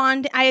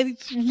responding. I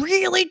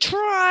really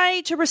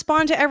try to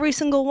respond to every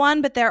single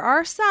one, but there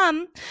are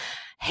some.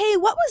 Hey,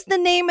 what was the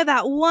name of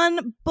that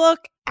one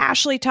book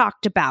Ashley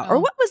talked about? Or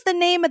what was the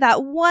name of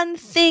that one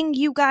thing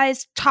you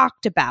guys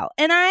talked about?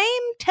 And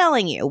I'm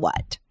telling you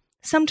what,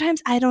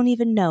 sometimes I don't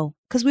even know,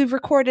 because we've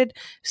recorded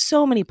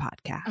so many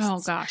podcasts. Oh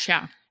gosh,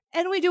 yeah.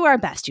 And we do our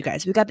best, you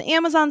guys. We've got the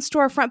Amazon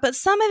storefront, but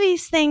some of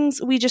these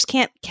things we just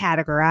can't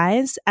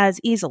categorize as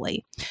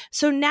easily.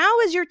 So now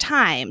is your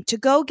time to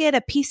go get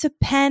a piece of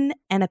pen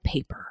and a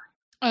paper.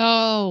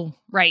 Oh,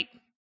 right.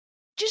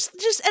 Just,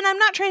 and I'm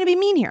not trying to be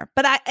mean here,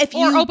 but if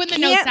you open the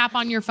Notes app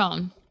on your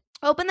phone.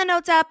 Open the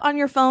Notes app on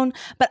your phone,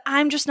 but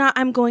I'm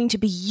going to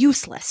be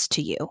useless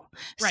to you.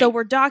 Right. So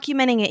we're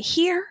documenting it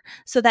here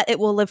so that it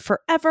will live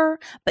forever,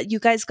 but you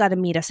guys got to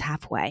meet us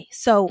halfway.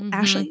 So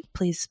Ashley,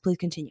 please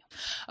continue.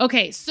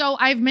 Okay. So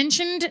I've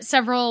mentioned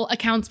several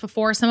accounts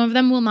before. Some of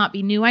them will not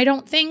be new, I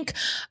don't think.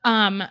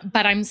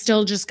 But I'm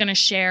still just going to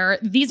share.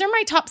 These are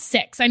my top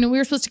 6. I know we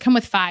were supposed to come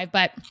with 5,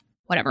 but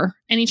whatever.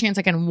 Any chance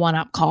I can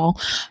one-up call.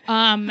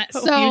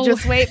 So you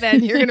just wait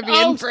then. You're going to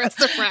be in for a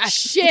surprise.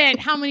 Shit.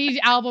 How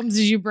many albums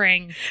did you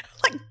bring?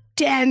 Like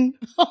 10.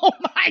 Oh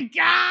my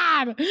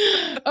God.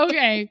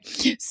 Okay.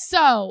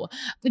 So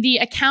the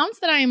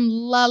accounts that I'm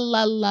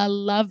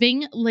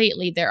loving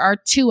lately, there are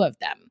 2 of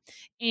them.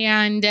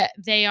 and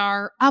they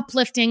are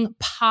uplifting,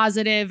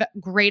 positive,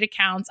 great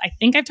accounts. I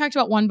think I've talked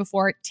about one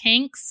before,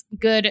 Tank's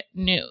Good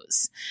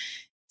News.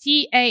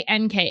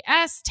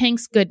 TANKS,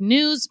 Tank's Good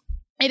News.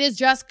 It is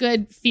just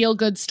good, feel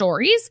good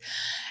stories.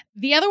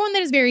 The other one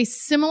that is very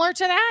similar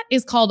to that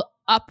is called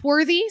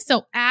Upworthy.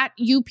 So at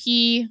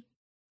UPWORTHY,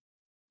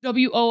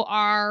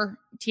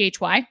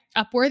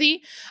 Upworthy.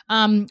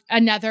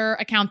 Another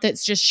account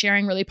that's just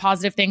sharing really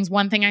positive things.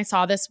 One thing I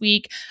saw this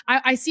week,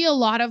 I see a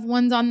lot of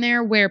ones on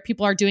there where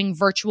people are doing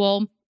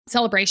virtual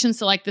celebrations.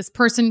 So like this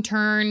person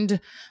turned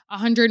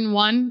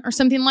 101 or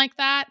something like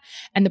that,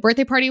 and the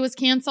birthday party was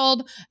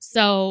canceled.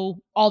 So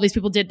all these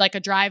people did like a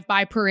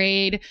drive-by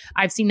parade.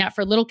 I've seen that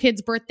for little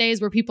kids'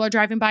 birthdays where people are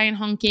driving by and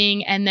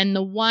honking. And then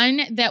the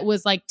one that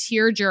was like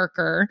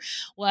tearjerker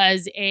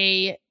was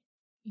a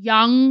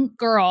young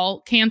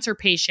girl, cancer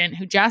patient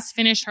who just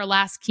finished her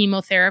last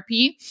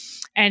chemotherapy,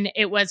 and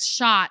it was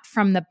shot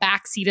from the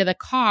backseat of the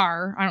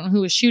car. I don't know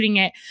who was shooting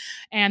it.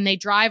 And they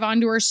drive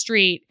onto her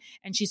street,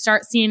 and she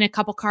starts seeing a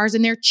couple cars,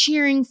 and they're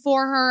cheering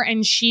for her.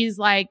 And she's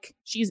like,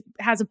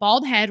 has a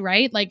bald head,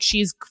 right? Like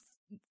she's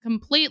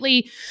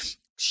completely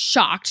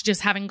shocked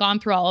just having gone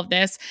through all of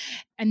this.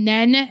 And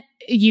then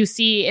you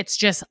see it's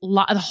just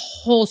the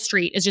whole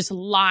street is just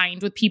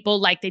lined with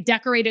people. Like they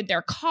decorated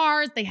their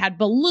cars, they had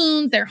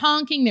balloons, they're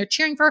honking, they're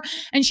cheering for her,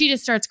 and she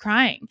just starts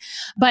crying.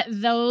 But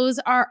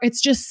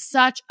it's just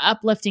such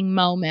uplifting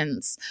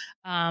moments.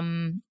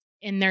 And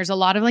there's a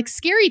lot of like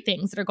scary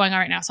things that are going on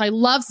right now. So I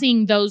love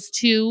seeing those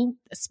two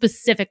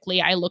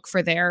specifically. I look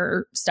for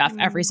their stuff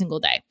every single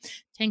day.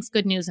 Tank's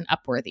Good News and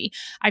Upworthy.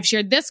 I've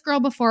shared this girl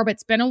before, but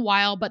it's been a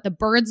while. But the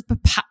Birds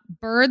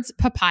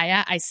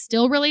Papaya, I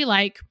still really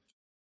like.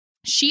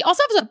 She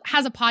also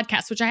has a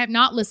podcast, which I have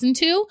not listened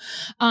to.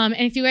 And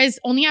if you guys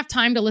only have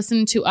time to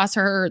listen to us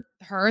or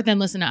her, then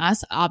listen to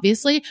us,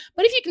 obviously.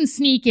 But if you can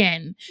sneak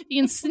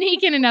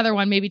in another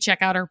one, maybe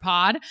check out her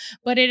pod.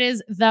 But it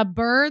is The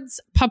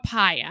Birds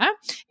Papaya.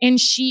 And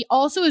she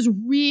also is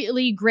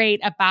really great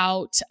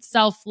about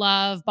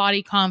self-love,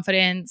 body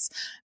confidence.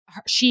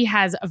 She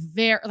has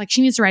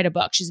she needs to write a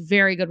book. She's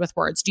very good with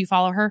words. Do you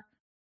follow her?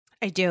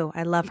 I do.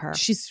 I love her.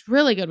 She's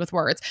really good with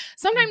words.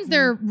 Sometimes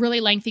they're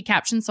really lengthy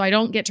captions, so I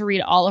don't get to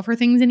read all of her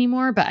things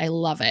anymore, but I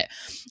love it.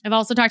 I've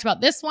also talked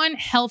about this one,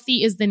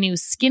 Healthy is the New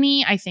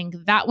Skinny. I think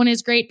that one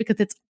is great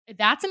because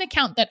that's an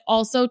account that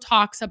also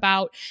talks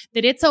about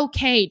that it's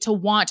okay to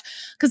want,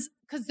 because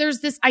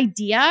there's this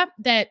idea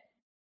that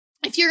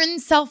if you're in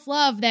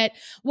self-love, that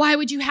why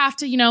would you have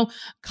to,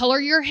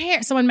 color your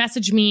hair? Someone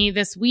messaged me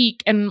this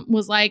week and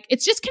was like,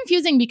 it's just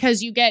confusing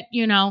because you get,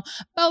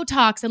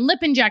 Botox and lip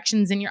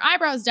injections and your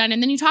eyebrows done.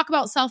 And then you talk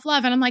about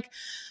self-love. And I'm like,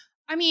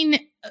 I mean,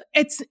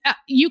 it's,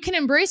 you can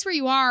embrace where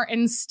you are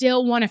and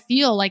still want to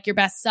feel like your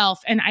best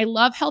self. And I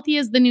love Healthy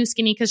is the New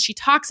Skinny because she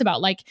talks about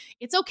like,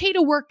 it's okay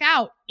to work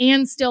out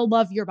and still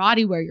love your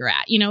body where you're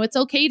at. It's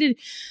okay to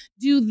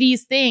do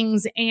these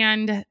things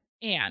and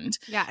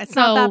yeah, it's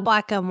not that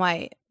black and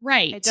white.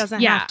 Right. It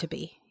doesn't have to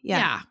be.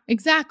 Yeah,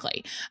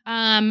 exactly.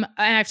 And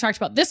I've talked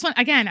about this one.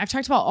 Again, I've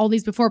talked about all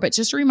these before, but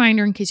just a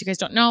reminder in case you guys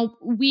don't know,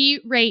 we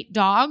rate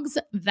dogs.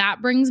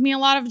 That brings me a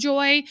lot of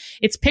joy.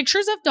 It's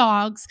pictures of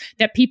dogs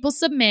that people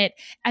submit,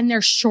 and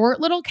they're short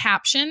little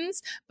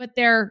captions, but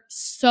they're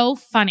so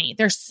funny.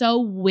 They're so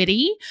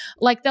witty.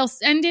 Like they'll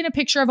send in a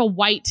picture of a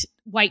white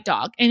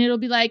dog, and it'll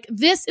be like,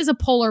 this is a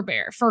polar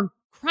bear. For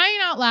crying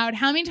out loud,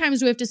 how many times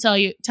do we have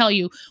to tell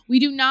you we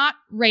do not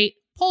rate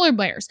polar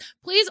bears?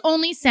 Please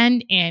only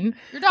send in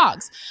your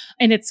dogs.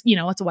 And it's,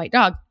 it's a white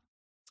dog.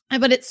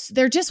 But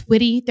they're just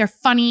witty, they're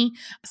funny.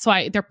 So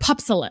they're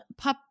pupscent.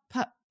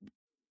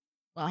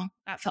 Well,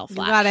 that fell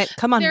flat. You got it.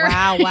 Come on.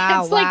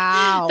 Wow.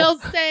 Like, they'll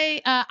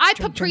say, I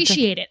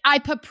appreciate it. I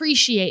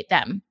appreciate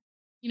them.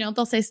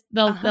 They'll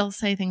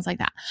say things like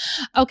that.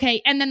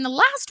 Okay. And then the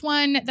last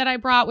one that I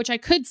brought, which I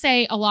could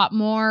say a lot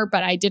more,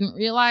 but I didn't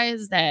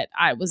realize that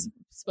I was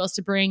supposed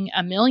to bring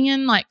a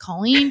million like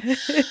Colleen.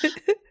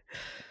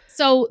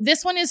 So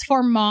this one is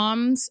for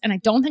moms, and I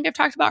don't think I've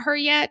talked about her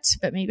yet,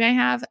 but maybe I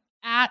have,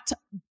 at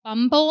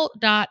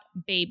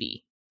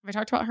bumble.baby. Have I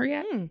talked about her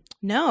yet?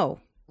 No.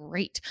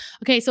 Great.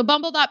 Okay. So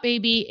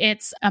bumble.baby,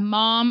 it's a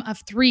mom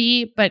of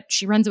 3, but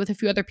she runs it with a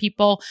few other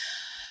people.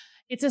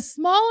 It's a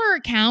smaller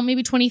account,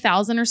 maybe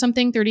 20,000 or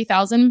something,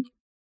 30,000.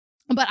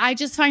 But I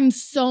just find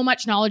so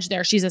much knowledge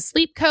there. She's a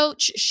sleep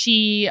coach.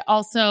 She's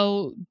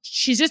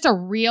just a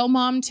real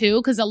mom too.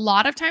 Because a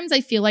lot of times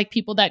I feel like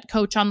people that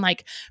coach on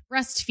like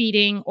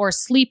breastfeeding or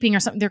sleeping or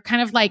something, they're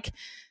kind of like,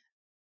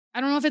 I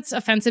don't know if it's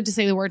offensive to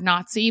say the word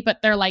Nazi,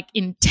 but they're like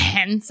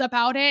intense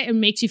about it. It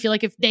makes you feel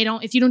like if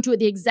you don't do it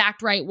the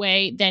exact right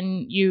way,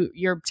 then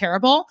you're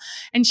terrible.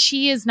 And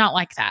she is not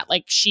like that.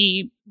 Like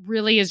she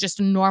really is just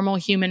a normal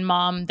human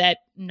mom that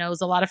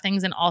knows a lot of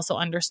things and also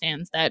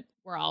understands that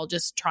we're all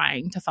just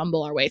trying to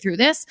fumble our way through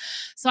this.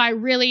 So I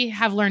really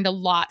have learned a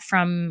lot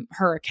from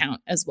her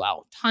account as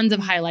well. Tons of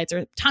highlights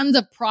or tons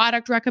of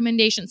product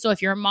recommendations. So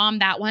if you're a mom,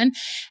 that one.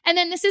 And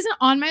then this isn't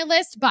on my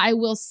list, but I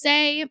will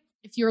say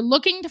If you're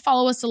looking to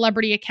follow a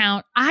celebrity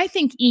account, I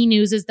think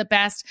E-News is the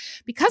best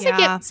because they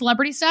get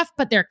celebrity stuff,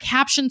 but their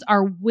captions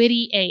are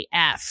witty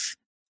AF.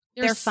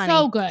 They're funny,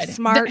 so good.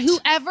 Smart.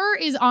 Whoever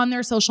is on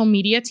their social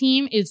media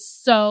team is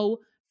so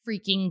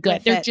freaking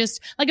good. They're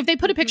just like, if they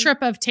put a picture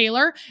up of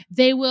Taylor,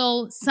 they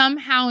will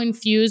somehow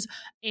infuse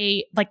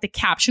the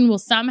caption will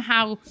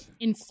somehow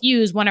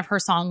infuse one of her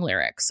song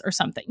lyrics or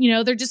something. You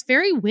know, they're just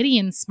very witty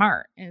and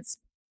smart. And it's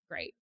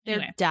great.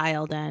 They're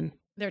dialed in.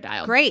 They're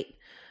dialed. Great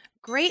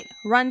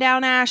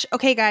rundown, Ash.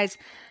 Okay, guys.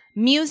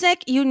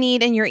 Music you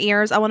need in your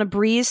ears. I want to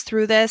breeze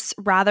through this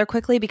rather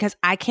quickly because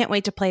I can't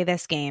wait to play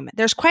this game.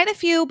 There's quite a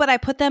few, but I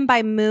put them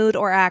by mood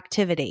or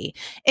activity.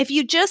 If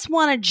you just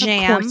want to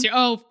jam.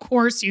 Of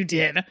course you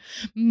did.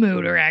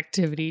 Mood or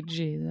activity.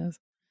 Jesus.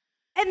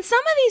 And some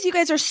of these, you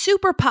guys, are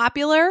super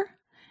popular.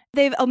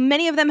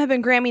 Many of them have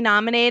been Grammy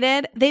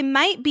nominated. They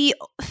might be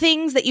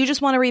things that you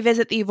just want to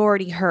revisit that you've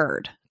already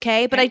heard.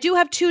 Okay. But I do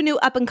have 2 new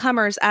up and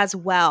comers as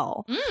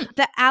well.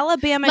 The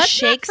Alabama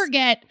Shakes. Let's not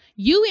forget,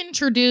 you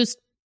introduced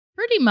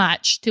pretty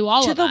much to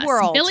the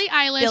world Billie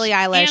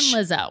Eilish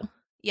and Lizzo.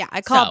 Yeah,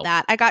 I called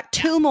that. I got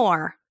 2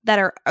 more that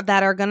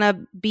are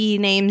gonna be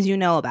names you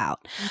know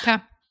about. Okay.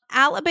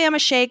 Alabama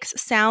Shakes,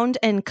 Sound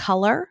and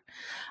Color.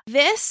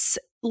 This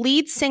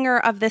lead singer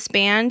of this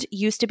band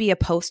used to be a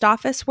post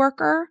office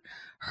worker.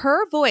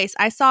 Her voice,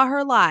 I saw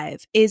her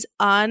live, is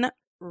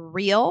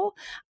unreal.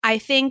 I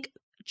think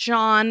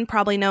John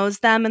probably knows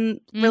them and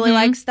really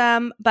likes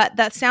them, but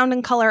that Sound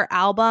and Color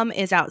album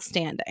is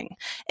outstanding.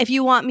 If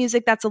you want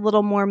music that's a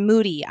little more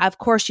moody, of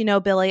course, you know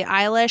Billie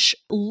Eilish.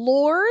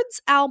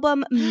 Lorde's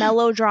album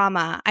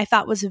Melodrama, I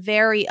thought was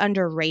very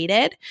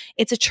underrated.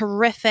 It's a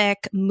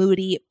terrific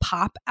moody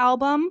pop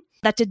album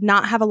that did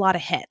not have a lot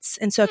of hits.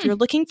 And so if you're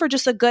looking for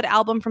just a good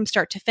album from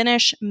start to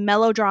finish,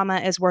 Melodrama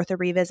is worth a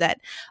revisit.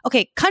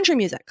 Okay, country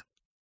music.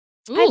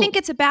 Ooh. I think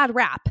it's a bad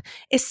rap,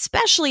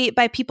 especially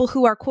by people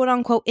who are quote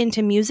unquote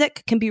into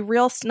music, can be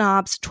real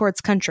snobs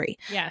towards country.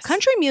 Yes.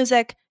 Country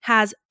music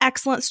has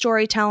excellent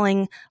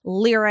storytelling,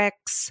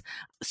 lyrics.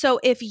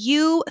 So if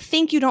you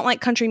think you don't like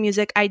country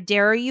music, I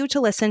dare you to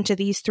listen to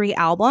these 3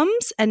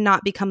 albums and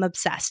not become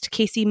obsessed.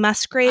 Casey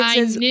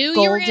Musgraves'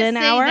 Golden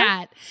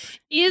Hour.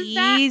 Is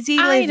that easy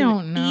listening? I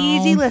don't know.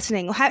 Easy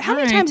listening. How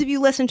many times have you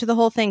listened to the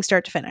whole thing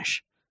start to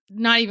finish?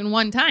 Not even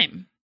one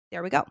time.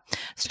 There we go.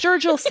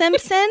 Sturgill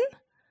Simpson.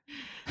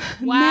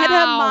 Wow.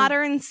 Meta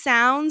modern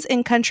sounds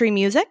in country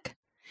music,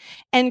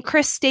 and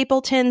Chris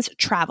Stapleton's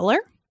Traveler.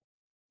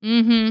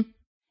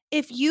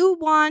 If you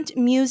want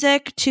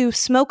music to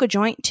smoke a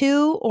joint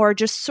to, or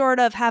just sort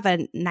of have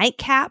a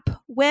nightcap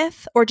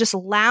with, or just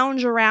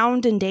lounge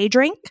around and day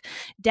drink,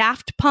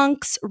 Daft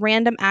Punk's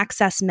Random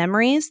Access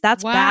Memories.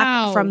 That's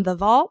back from the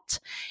vault.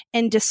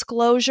 And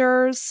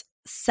Disclosure's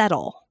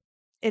Settle.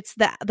 It's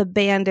the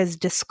band is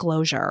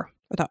Disclosure,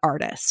 or the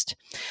artist.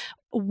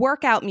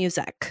 Workout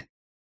music.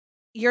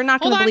 You're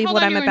not going to believe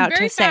what I'm about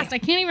to say. I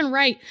can't even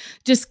write.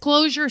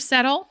 Disclosure,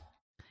 Settle.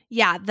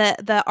 Yeah,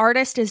 the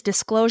artist is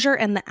Disclosure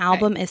and the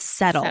album is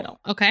Settle.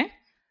 Okay.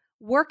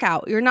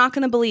 Workout. You're not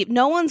going to believe.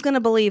 No one's going to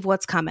believe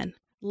what's coming.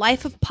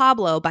 Life of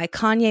Pablo by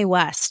Kanye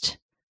West.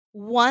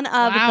 One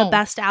of the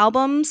best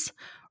albums.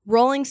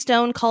 Rolling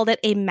Stone called it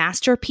a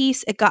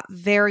masterpiece. It got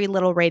very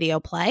little radio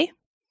play.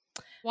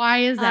 Why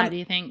is that, do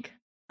you think?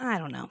 I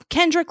don't know.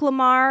 Kendrick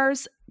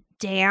Lamar's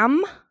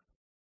Damn.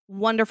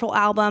 Wonderful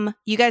album.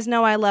 You guys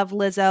know I love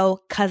Lizzo,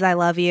 'Cause I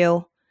Love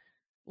You.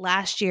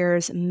 Last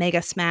year's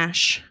mega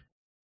smash.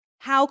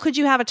 How could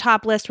you have a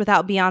top list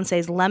without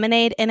Beyonce's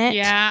Lemonade in it?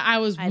 Yeah, I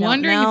was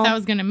wondering if that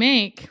was going to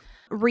make.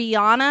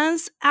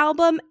 Rihanna's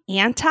album,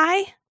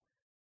 Anti.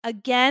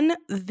 Again,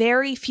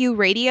 very few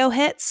radio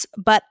hits,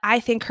 but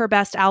I think her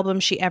best album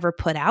she ever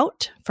put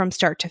out from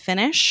start to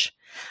finish.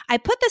 I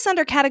put this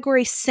under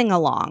category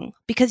sing-along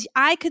because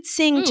I could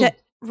sing to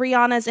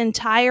Rihanna's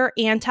entire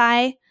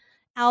Anti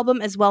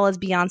album as well as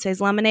Beyonce's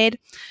Lemonade.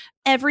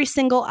 Every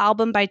single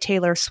album by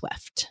Taylor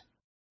Swift.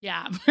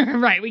 Yeah,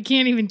 right. We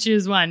can't even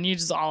choose one. You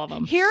just all of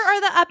them. Here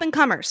are the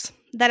up-and-comers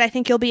that I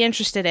think you'll be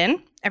interested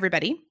in,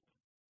 everybody.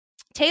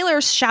 Taylor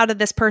shouted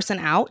this person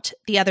out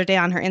the other day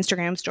on her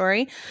Instagram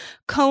story.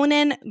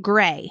 Conan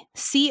Gray.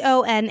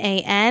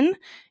 Conangray.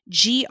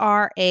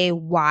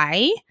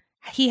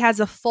 He has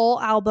a full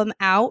album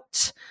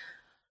out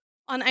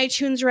on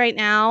iTunes right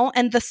now.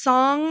 And the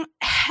song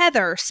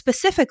Heather,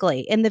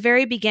 specifically, in the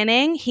very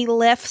beginning, he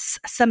lifts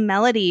some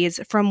melodies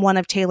from one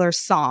of Taylor's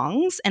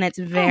songs, and it's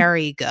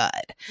very good.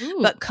 Ooh.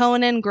 But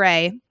Conan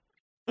Gray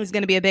is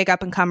going to be a big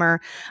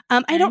up-and-comer.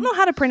 I don't know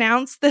how to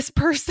pronounce this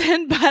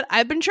person, but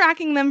I've been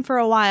tracking them for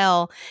a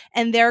while,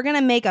 and they're going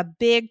to make a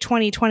big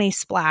 2020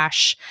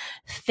 splash.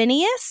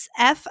 Phineas,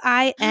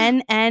 Finneas.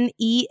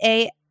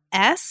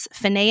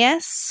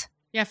 Phineas.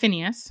 Yeah,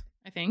 Phineas,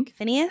 I think.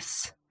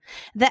 Phineas.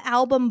 The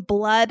album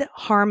Blood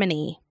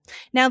Harmony.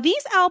 Now,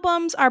 these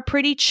albums are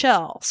pretty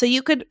chill, so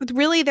you could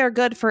really, they're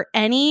good for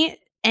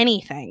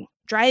anything.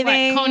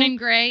 Driving, Conan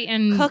Gray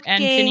and cooking.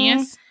 And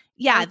Phineas.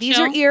 Yeah, these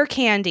are ear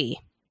candy.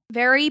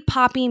 Very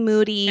poppy,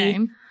 moody. Okay.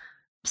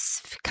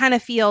 Kind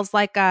of feels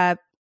like a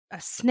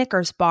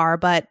Snickers bar,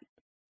 but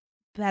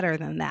better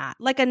than that.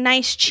 Like a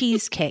nice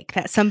cheesecake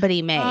that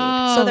somebody made.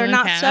 So they're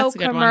not so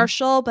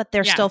commercial, but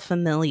they're still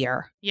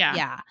familiar. Yeah.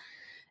 Yeah.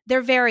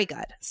 They're very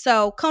good.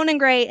 So Conan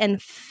Gray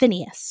and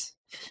Phineas.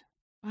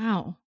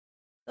 Wow.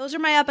 Those are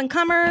my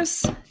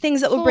up-and-comers.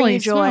 Things that will bring you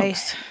joy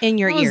in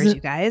your ears, you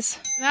guys.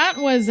 That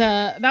was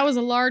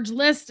a large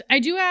list. I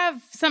do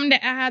have something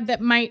to add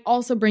that might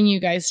also bring you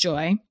guys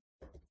joy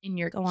in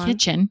your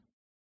kitchen.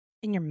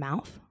 In your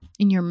mouth?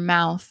 In your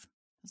mouth.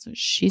 That's what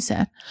she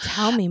said.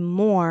 Tell me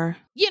more.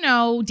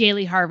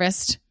 Daily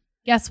Harvest.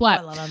 Guess what?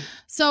 I love them.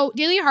 So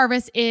Daily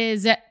Harvest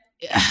is,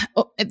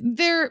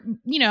 they're,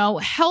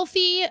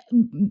 healthy,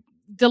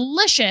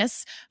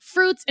 delicious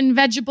fruits and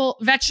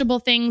vegetable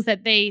things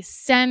that they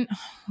send.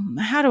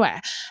 How do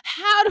I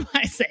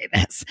say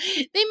this?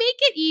 They make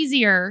it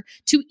easier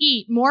to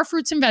eat more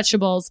fruits and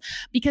vegetables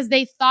because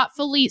they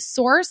thoughtfully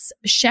source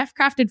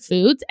chef-crafted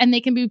foods and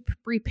they can be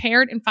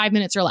prepared in 5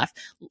 minutes or less.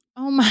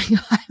 Oh my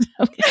God.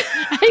 Okay.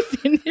 I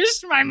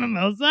finished my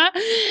mimosa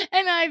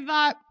and I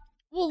thought,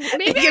 well,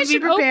 maybe I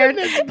should open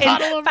this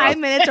bottle in 5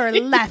 minutes or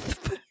less.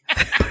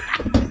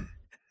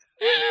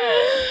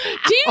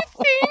 Do you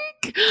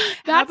think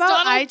that's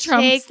Donald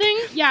Trump's thing?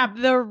 Yeah,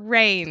 the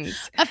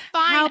reins. Fine.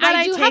 How about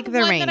I do have the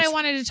one reins? that I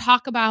wanted to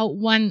talk about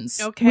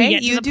once. Okay, we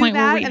get you to the do point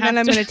that, where and then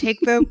I'm going to take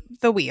the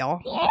wheel.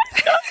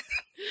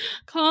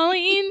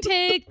 Colleen,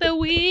 take the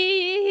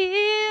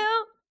wheel.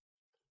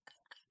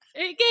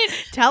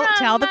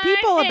 Tell the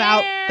people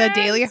about the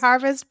Daily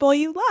Harvest bowl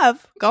you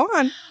love. Go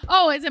on.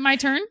 Oh, is it my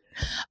turn?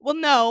 Well,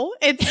 no.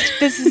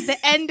 This is the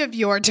end of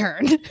your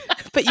turn,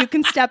 but you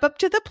can step up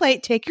to the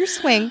plate, take your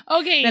swing.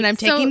 Okay, then I'm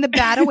taking the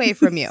bat away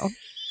from you.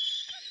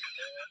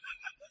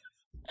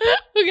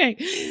 Okay,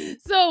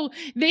 so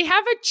they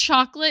have a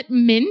chocolate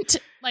mint,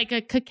 like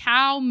a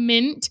cacao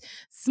mint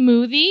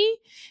smoothie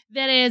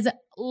that is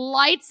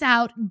lights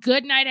out.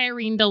 Good night,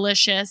 Irene.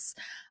 Delicious.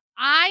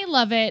 I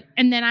love it.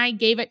 And then I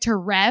gave it to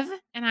Rev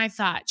and I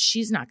thought,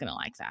 she's not going to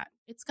like that.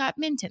 It's got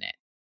mint in it.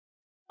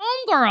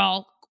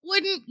 Homegirl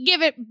wouldn't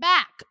give it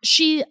back.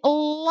 She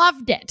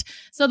loved it.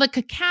 So the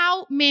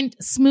cacao mint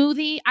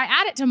smoothie, I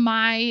add it to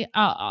my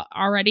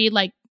already,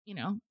 my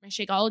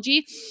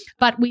Shakeology,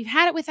 but we've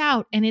had it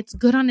without and it's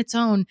good on its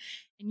own.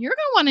 And you're going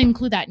to want to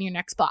include that in your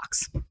next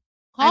box.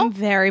 I'm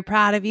very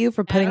proud of you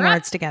for putting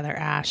words together,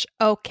 Ash.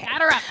 Okay.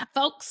 Add her up,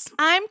 folks.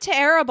 I'm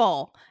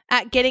terrible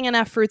at getting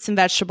enough fruits and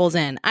vegetables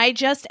in. I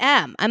just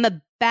am. I'm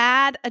a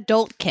bad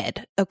adult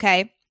kid,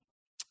 okay?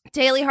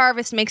 Daily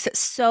Harvest makes it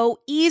so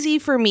easy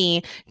for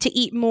me to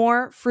eat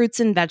more fruits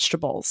and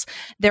vegetables.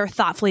 They're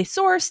thoughtfully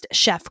sourced,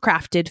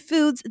 chef-crafted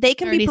foods. They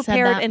can be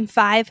prepared in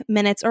 5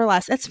 minutes or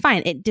less. That's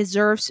fine. It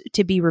deserves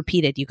to be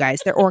repeated, you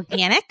guys. They're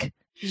organic.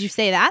 Did you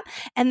say that?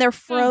 And they're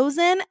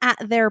frozen at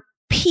their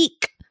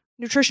peak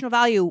nutritional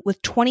value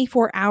with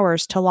 24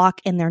 hours to lock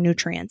in their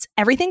nutrients.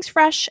 Everything's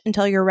fresh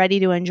until you're ready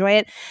to enjoy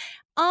it.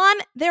 On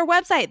their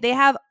website, they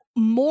have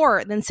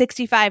more than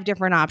 65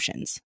 different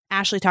options.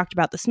 Ashley talked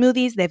about the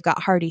smoothies. They've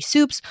got hearty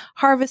soups,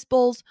 harvest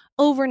bowls,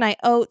 overnight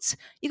oats.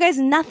 You guys,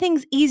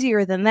 nothing's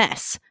easier than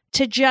this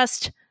to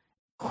just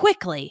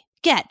quickly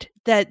get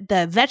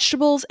the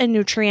vegetables and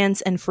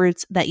nutrients and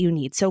fruits that you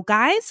need. So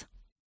guys,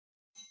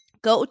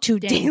 go to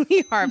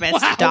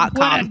dailyharvest.com. Wow,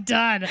 what a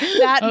dud.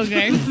 That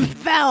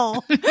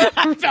fell.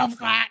 fell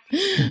flat.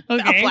 Okay.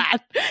 Fell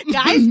flat.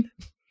 Guys,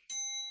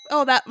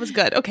 oh, that was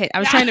good. Okay, I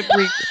was trying to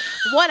breathe.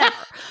 Whatever.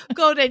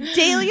 Go to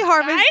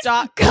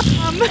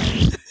dailyharvest.com.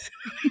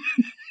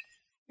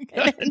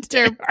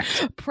 Enter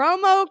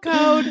promo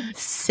code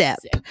SIP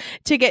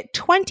to get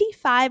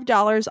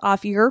 $25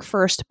 off your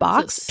first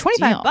box.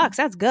 $25,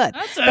 that's good.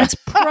 That's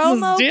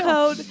promo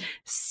code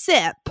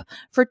SIP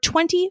for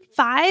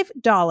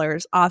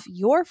 $25 off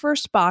your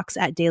first box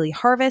at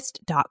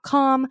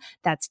dailyharvest.com.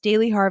 That's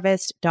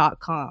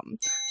dailyharvest.com.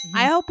 Mm-hmm.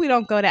 I hope we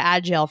don't go to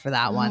ad jail for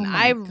that one.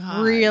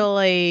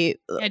 Really...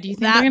 Yeah, do you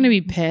think they're going to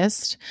be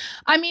pissed?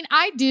 I mean,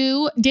 I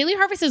do. Daily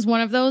Harvest is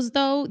one of those,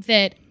 though,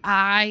 that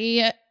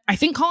I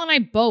think Colin and I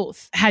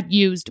both had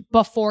used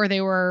before they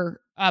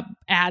were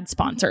ad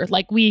sponsor.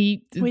 Like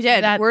we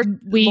did. We're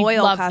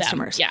loyal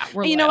customers. Them. Yeah,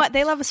 we're you know what?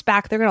 They love us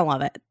back. They're gonna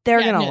love it.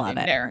 They're gonna love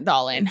it. They're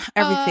all in.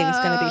 Everything's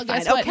gonna be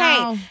fine.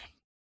 Okay.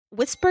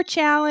 Whisper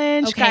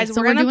challenge, okay, guys.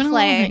 So we're gonna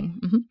play.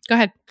 Mm-hmm. Go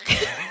ahead.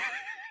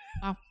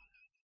 Wow.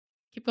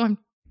 Keep going.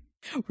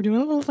 We're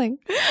doing a little thing.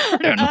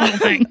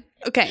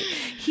 Okay.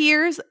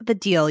 Here's the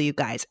deal, you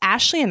guys.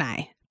 Ashley and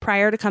I,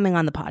 prior to coming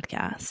on the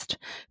podcast,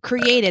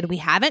 we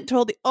haven't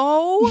told the,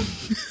 oh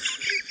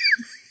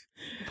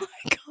my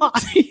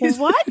God.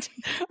 What?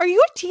 Are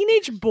you a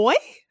teenage boy?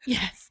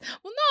 Yes.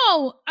 Well,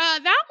 no,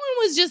 that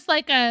one was just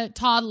like a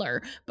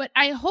toddler, but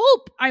I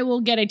hope I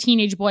will get a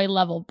teenage boy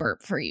level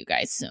burp for you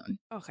guys soon.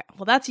 Okay.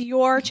 Well, that's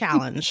your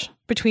challenge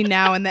between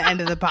now and the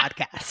end of the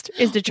podcast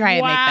is to try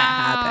and make that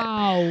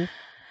happen.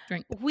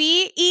 Drink.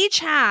 We each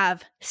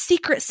have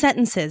secret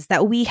sentences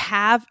that we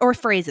have, or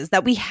phrases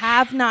that we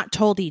have not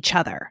told each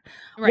other.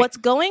 Right. What's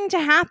going to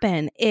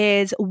happen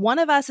is one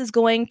of us is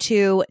going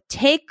to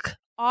take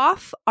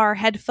off our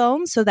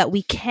headphones so that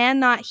we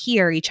cannot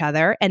hear each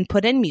other and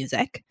put in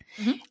music.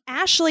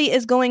 Ashley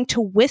is going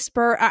to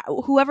whisper,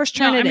 whoever's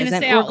turn it is.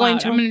 I'm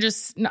going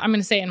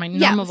to say it in my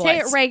normal voice. Say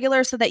it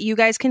regular so that you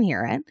guys can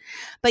hear it.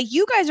 But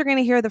you guys are going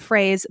to hear the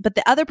phrase, but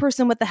the other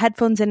person with the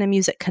headphones in and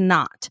music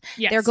cannot.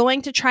 Yes. They're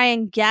going to try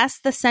and guess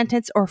the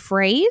sentence or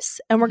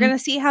phrase, and we're going to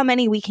see how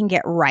many we can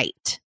get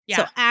right. Yeah.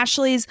 So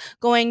Ashley's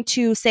going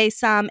to say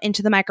some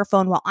into the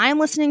microphone while I'm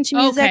listening to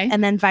music,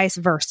 and then vice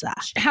versa.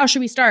 How should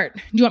we start?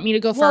 Do you want me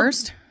to go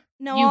first?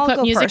 No, I'll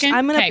go first.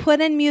 I'm going to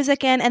put in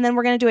music in, and then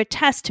we're going to do a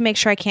test to make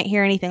sure I can't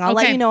hear anything. I'll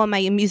let you know when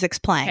my music's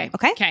playing.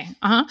 Okay? Okay.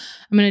 I'm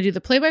going to do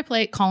the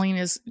play-by-play. Colleen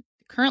is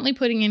currently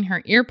putting in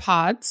her ear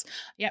pods.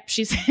 Yep,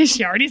 she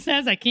already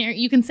says I can't.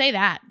 You can say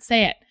that.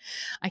 Say it.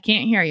 I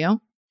can't hear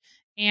you.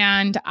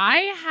 And I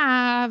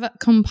have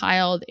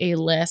compiled a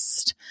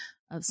list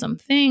of some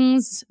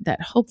things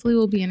that hopefully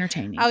will be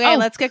entertaining. Okay,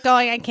 let's get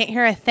going. I can't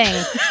hear a thing.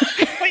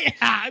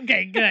 Yeah.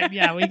 Okay. Good.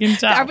 Yeah, we can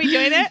tell. Are we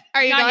doing it?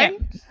 Are you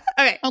going?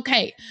 Okay.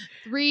 Okay.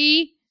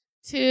 3,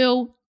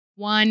 2,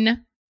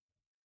 1.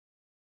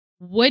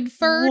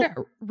 Woodford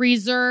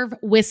Reserve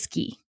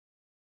Whiskey.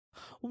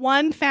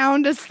 One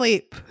found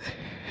asleep.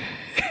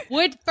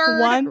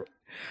 Woodford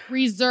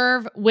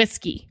Reserve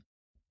Whiskey.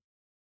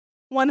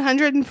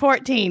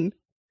 114.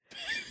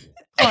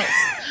 Close.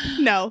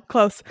 No,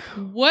 close.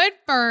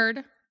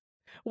 Woodford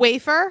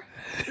Wafer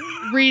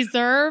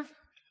Reserve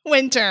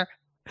Winter.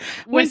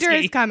 Whiskey. Winter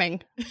is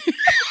coming.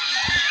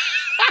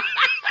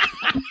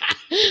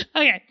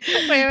 Okay.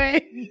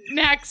 Wait.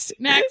 Next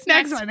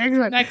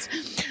one.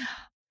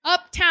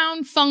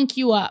 Uptown Funk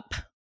You Up.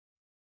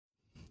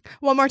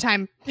 One more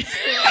time. I'm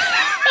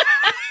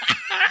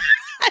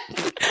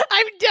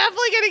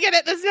definitely going to get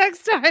it this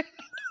next time.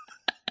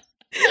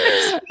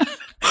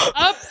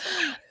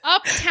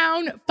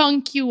 Uptown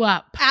Funk You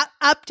Up.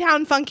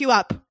 Uptown Funk You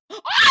Up. Oh,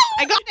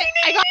 I got it.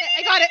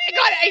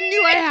 I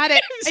knew I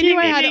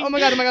had it. Oh my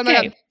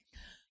God.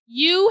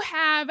 You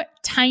have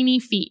tiny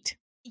feet.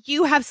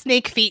 You have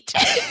snake feet.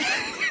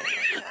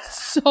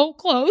 So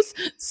close.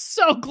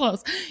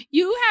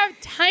 You have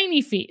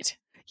tiny feet.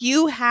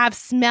 You have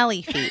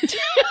smelly feet.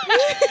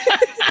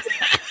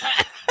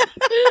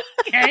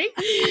 Okay.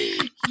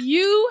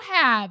 You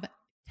have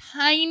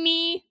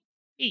tiny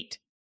feet.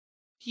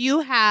 You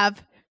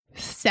have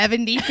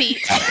 70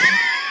 feet.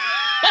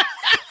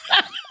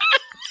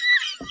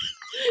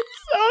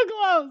 So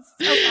close.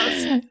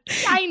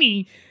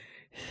 Tiny.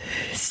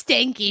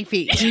 Stanky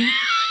feet.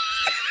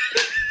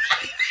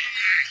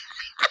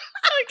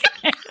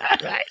 Okay.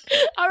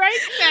 All right.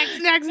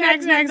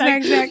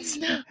 Next.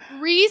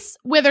 Reese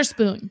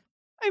Witherspoon.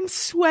 I'm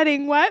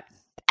sweating. What?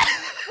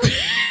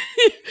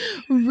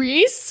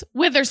 Reese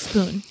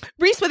Witherspoon.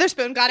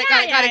 Got it.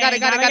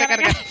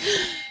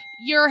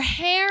 Your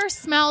hair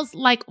smells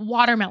like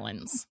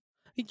watermelons.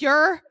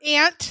 Your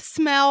aunt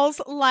smells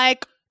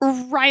like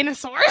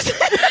rhinoceros.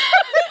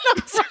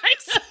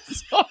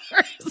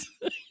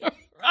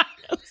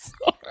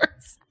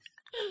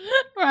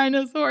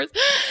 Rhinoceros.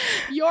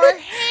 Your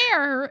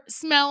hair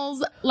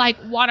smells like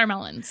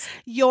watermelons.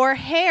 Your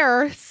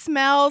hair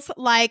smells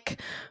like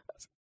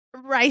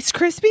Rice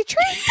Krispie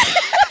treats.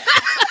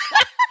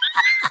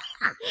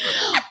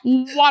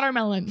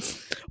 Watermelons.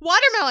 Yeah.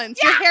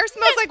 Your hair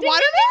smells like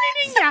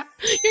watermelons? Yeah.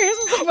 Your hair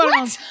smells like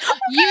watermelons.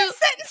 What kind of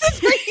sentences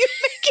are you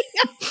making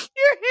up?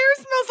 Your hair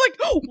smells like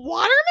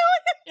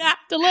watermelons? Yeah,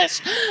 delish.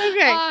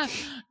 Okay.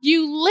 You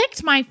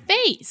licked my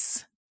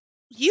face.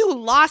 You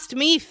lost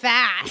me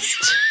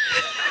fast.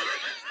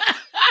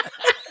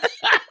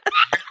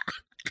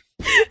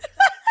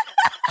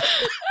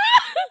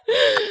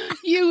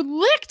 You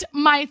licked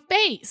my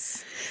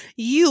face.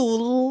 You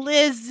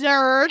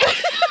lizard.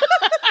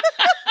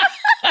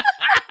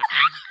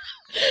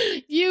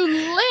 You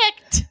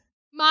licked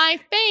my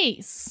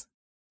face.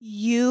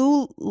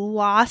 You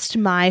lost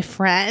my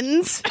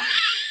friends.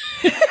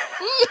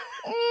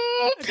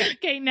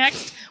 Okay,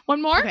 next.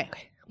 One more? Okay.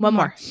 One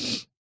more.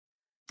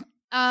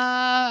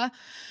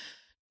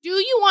 Do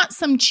you want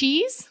some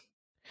cheese?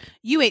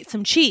 You ate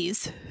some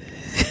cheese.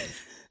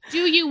 Do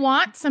you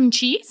want some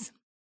cheese?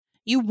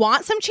 You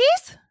want some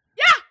cheese?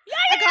 Yeah.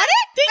 I got it?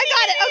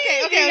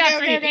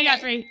 Okay. You got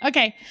three.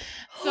 Okay.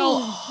 So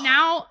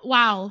now,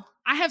 wow.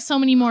 I have so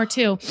many more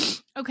too.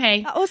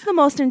 Okay. That was the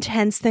most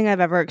intense thing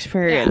I've ever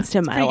experienced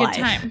in my life.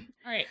 Good time.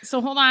 All right.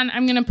 So hold on.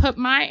 I'm going to put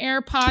my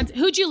AirPods.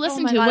 Who'd you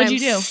listen to? What'd you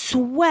do?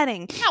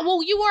 Sweating. Yeah.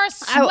 Well, you wore a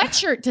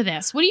sweatshirt to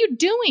this. What are you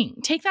doing?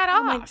 Take that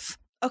off.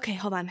 Okay.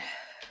 Hold on.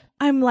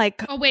 I'm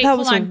like, oh wait,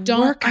 hold on.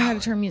 Don't. I gotta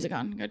turn music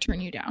on. I gotta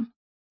turn you down.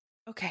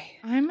 Okay.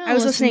 I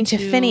was listening to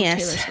Phineas.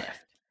 Taylor Swift.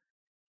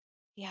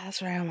 Yeah,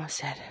 that's what I almost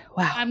said.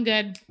 Wow. I'm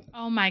good.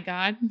 Oh my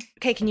God.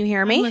 Okay, can you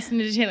hear me? I'm listening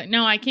to Taylor.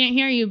 No, I can't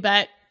hear you,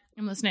 but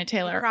I'm listening to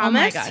Taylor.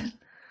 Promise? Oh my God.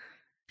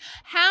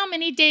 How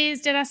many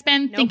days did I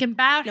spend thinking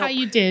about how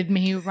you did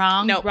me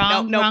wrong?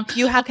 Wrong.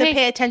 You have to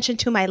pay attention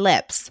to my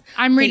lips.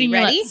 I'm reading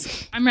your ready?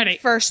 lips. I'm ready.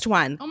 First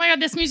one. Oh my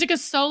God, this music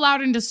is so loud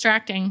and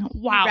distracting.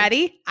 Wow.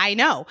 Ready? I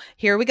know.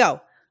 Here we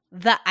go.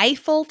 The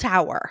Eiffel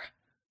Tower.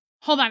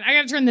 Hold on. I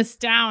got to turn this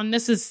down.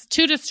 This is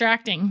too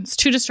distracting. It's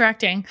too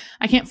distracting.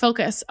 I can't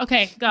focus.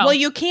 Okay, go. Well,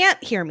 you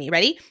can't hear me.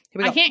 Ready? Here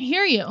we go. I can't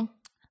hear you.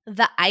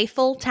 The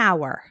Eiffel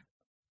Tower.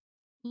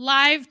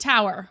 Live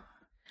tower.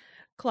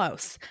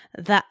 Close.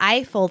 The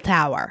Eiffel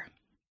Tower.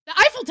 The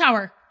Eiffel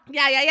Tower.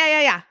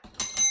 Yeah.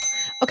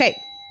 Okay.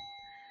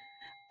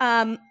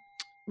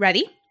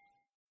 Ready?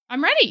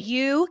 I'm ready.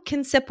 You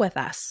can sip with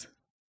us.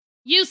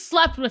 You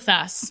slept with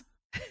us.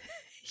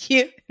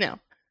 You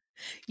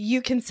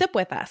can sip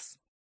with us.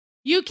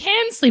 You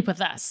can sleep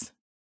with us.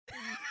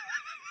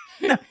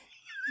 No.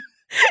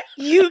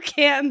 You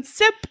can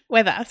sip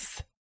with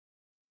us.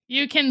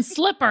 You can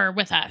slipper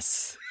with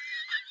us.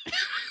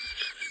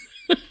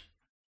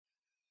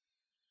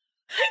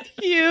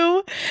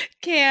 You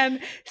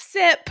can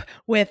sip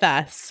with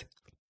us.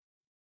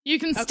 You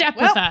can step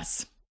with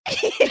us.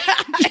 Yeah,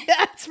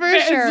 that's for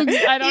sure.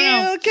 I don't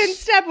know. You can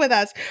step with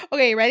us.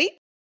 Okay, ready?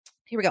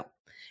 Here we go.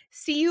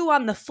 See you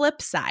on the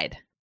flip side.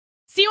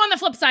 See you on the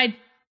flip side.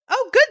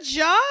 Oh, good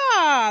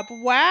job.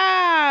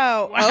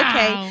 Wow.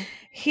 Okay,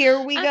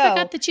 here we go. I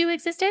forgot that you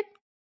existed.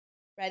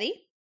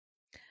 Ready?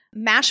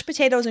 Mashed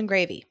potatoes and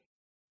gravy.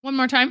 One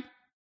more time.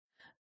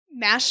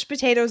 Mashed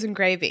potatoes and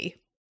gravy.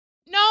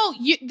 No,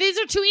 these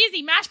are too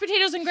easy. Mashed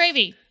potatoes and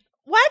gravy.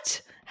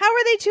 What? How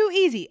are they too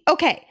easy?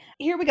 Okay,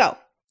 here we go.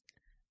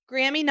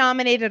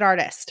 Grammy-nominated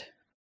artist.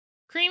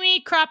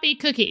 Creamy crappie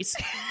cookies.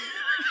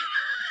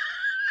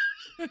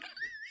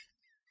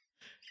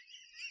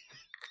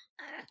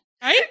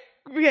 Right?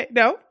 Okay,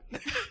 no.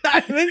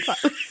 Not even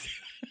close.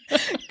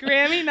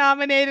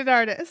 Grammy-nominated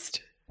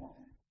artist.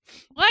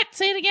 What?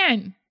 Say it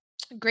again.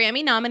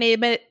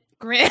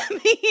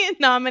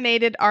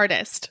 Grammy-nominated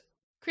artist.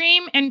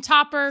 Cream and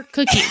topper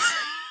cookies.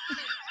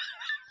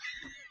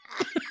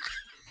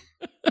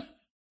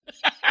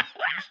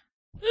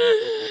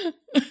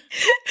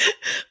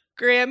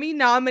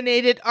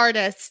 Grammy-nominated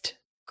artist.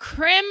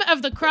 Creme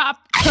of the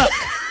crop cook.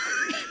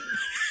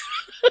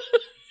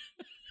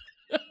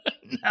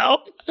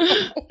 No.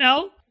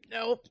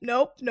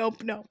 Nope.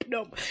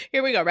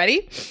 Here we go.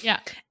 Ready? Yeah.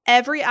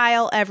 Every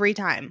aisle, every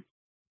time.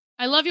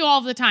 I love you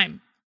all the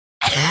time.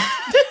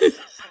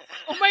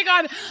 Oh my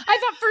God. I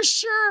thought for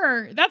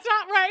sure. That's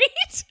not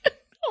right.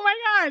 Oh my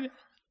God.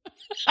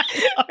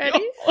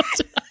 Ready?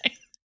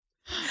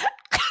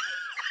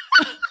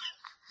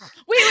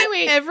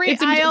 Wait. Every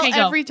aisle,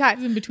 every time.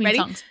 It's in between Ready?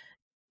 songs.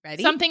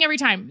 Ready? Something every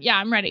time. Yeah,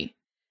 I'm ready.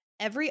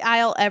 Every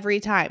aisle, every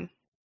time.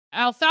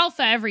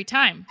 Alfalfa every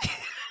time.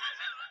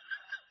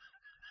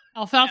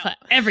 Alfalfa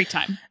every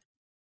time.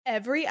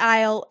 Every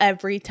aisle,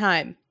 every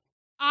time.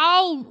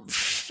 I'll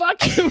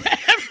fuck you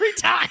every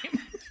time.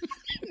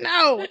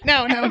 No.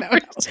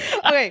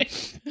 Okay.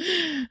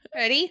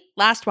 Ready?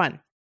 Last one.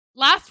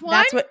 Last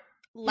one?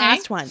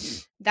 Last one.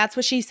 That's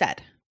what she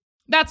said.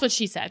 That's what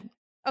she said.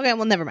 Okay,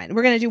 well, never mind.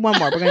 We're going to do one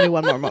more.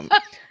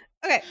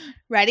 Okay.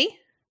 Ready?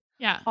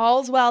 Yeah.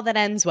 All's well that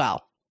ends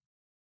well.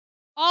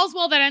 All's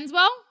well that ends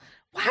well?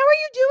 How are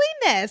you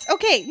doing this?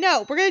 Okay,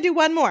 no, we're going to do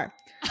one more.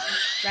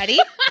 Ready?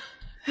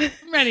 I'm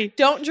ready.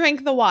 Don't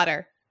drink the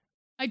water.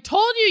 I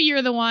told you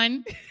you're the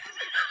one.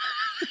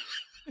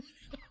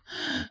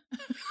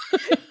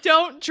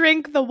 Don't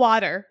drink the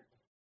water.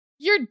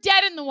 You're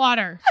dead in the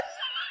water.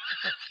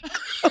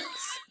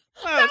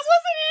 Close. That wasn't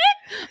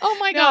it? Oh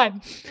my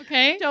God.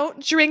 Okay.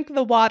 Don't drink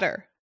the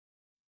water.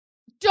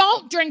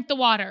 Don't drink the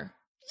water.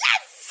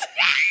 Yes!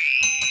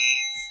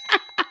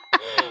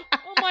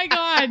 Oh my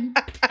God.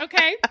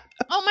 Okay.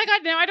 Oh my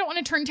God. Now I don't want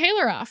to turn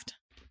Taylor off.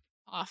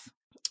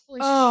 Holy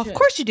shit. Of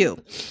course you do.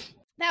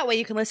 That way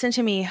you can listen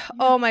to me.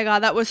 Oh my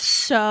God, that was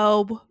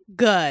so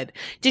good.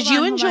 Did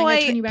you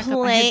enjoy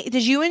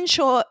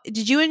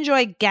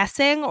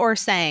guessing or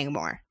saying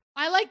more?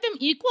 I like them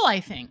equal,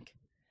 I think.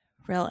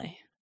 Really?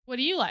 What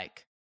do you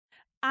like?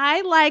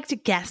 I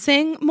liked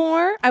guessing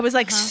more. I was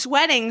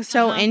sweating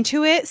so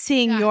into it,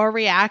 seeing your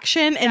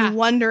reaction and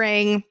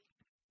wondering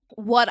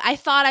what I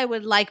thought I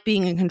would like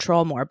being in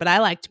control more, but I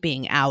liked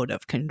being out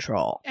of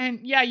control. And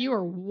yeah, you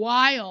were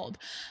wild.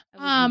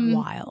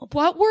 Wild.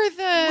 What were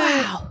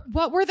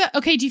the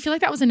okay, do you feel like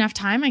that was enough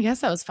time? I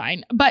guess that was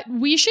fine. But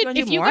we should,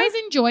 if you guys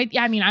enjoyed,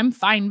 I mean, I'm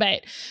fine,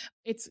 but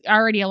it's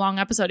already a long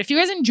episode. If you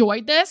guys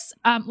enjoyed this,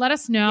 let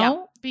us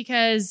know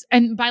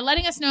and by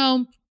letting us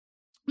know,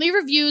 leave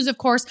reviews, of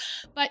course,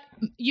 but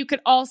you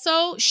could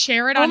also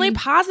share it only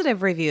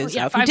positive reviews.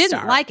 Yeah, if you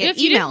didn't like it,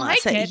 email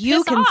us at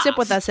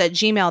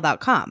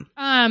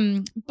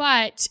youcansipwithus@gmail.com.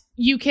 But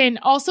you can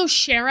also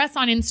share us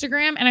on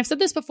Instagram. And I've said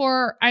this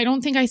before, I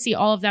don't think I see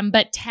all of them,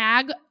 but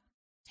tag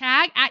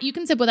at You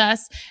Can Sip With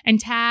Us and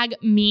tag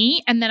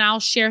me, and then I'll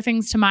share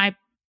things to my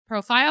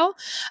profile.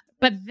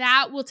 But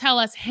that will tell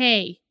us,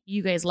 hey,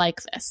 you guys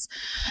like this.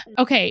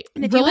 Okay.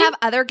 And if you have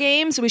other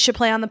games we should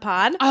play on the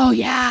pod. Oh,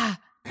 yeah.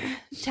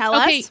 Tell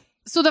us.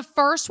 So the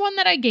first one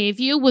that I gave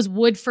you was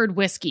Woodford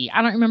whiskey.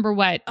 I don't remember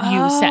what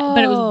you said,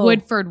 but it was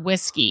Woodford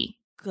whiskey.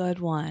 Good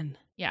one.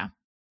 Yeah.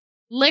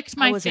 Licked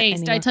my face.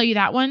 Did I tell you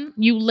that one?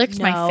 You licked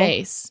my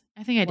face.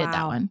 I think I did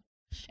that one.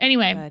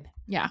 Anyway. Good.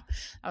 Yeah.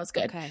 That was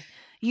good. Okay.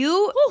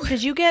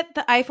 Did you get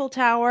the Eiffel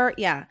Tower?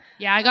 Yeah.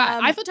 Yeah, I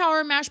got Eiffel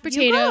Tower, mashed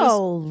potatoes. You got a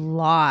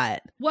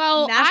lot.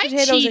 Well, mashed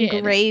potatoes cheated.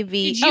 and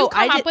gravy. Did you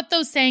come up with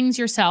those sayings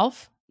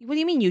yourself? What do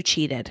you mean you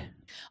cheated?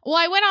 Well,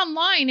 I went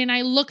online and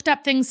I looked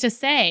up things to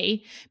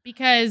say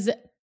because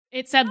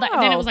it said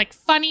then it was like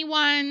funny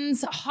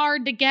ones,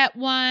 hard to get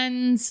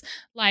ones,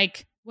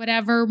 like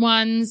whatever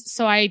ones.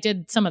 So I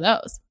did some of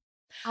those.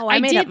 Oh, I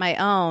made up my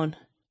own.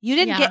 You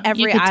didn't get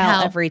every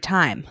aisle every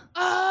time.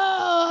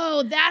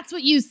 Oh, that's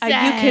what you said.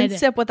 You can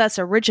sip with us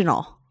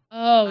original.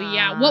 Oh,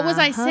 yeah. What was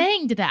I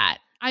saying to that?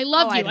 I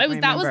love you.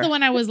 That was the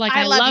one I was like,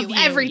 I love you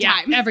every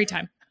time. Every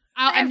time.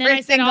 And then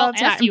I said, I'll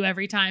F you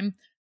every time.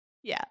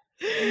 Yeah.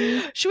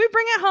 Should we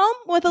bring it home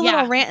with a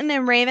little ranting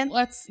and raving?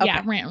 Rant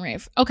and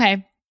rave.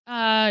 Okay.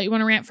 You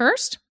want to rant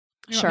first?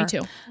 Sure. Me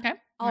too. Okay.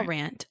 I'll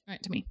rant.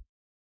 Rant to me.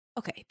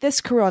 Okay.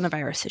 This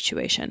coronavirus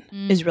situation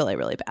is really,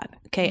 really bad.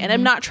 Okay. And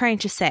I'm not trying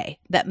to say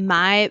that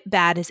my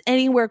bad is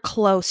anywhere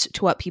close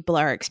to what people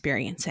are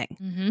experiencing.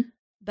 Mm-hmm.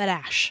 But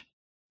Ash,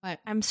 what?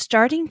 I'm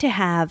starting to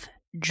have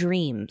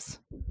dreams,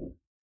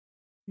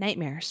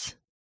 nightmares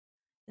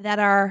that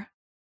are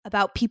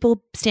about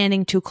people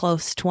standing too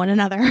close to one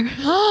another.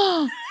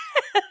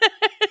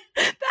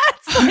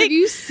 Are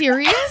you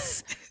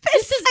serious?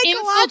 This is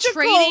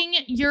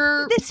infiltrating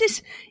your...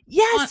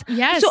 Yes.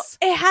 Yes. So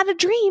I had a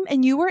dream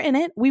and you were in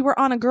it. We were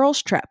on a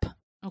girls' trip.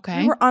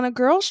 Okay. We were on a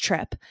girls'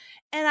 trip.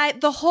 And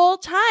the whole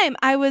time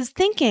I was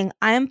thinking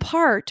I am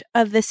part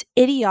of this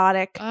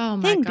idiotic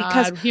thing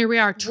because here we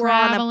are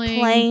traveling. We're on a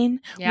plane.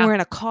 Yeah. We're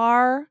in a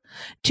car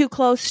too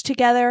close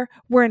together.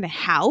 We're in a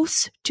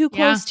house too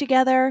close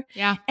together.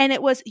 Yeah. And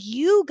it was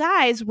you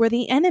guys were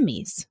the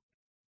enemies.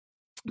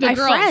 My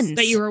girls friends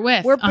that you were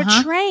with were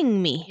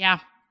betraying me. Yeah.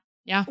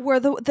 Yeah. We're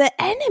the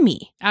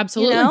enemy.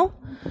 Absolutely. You know?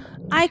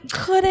 I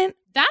couldn't.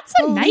 That's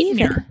a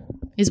nightmare.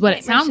 Is what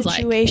it sounds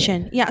like.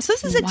 Yeah. So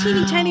this is a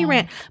teeny tiny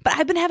rant, but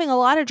I've been having a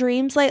lot of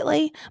dreams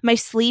lately. My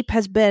sleep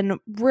has been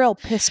real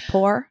piss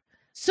poor.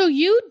 So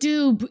you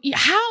do,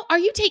 how are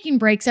you taking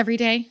breaks every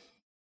day?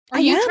 Are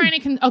you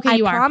trying to, okay,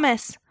 you are.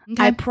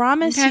 I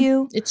promise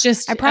you. It's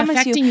just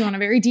affecting you on a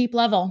very deep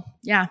level.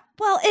 Yeah.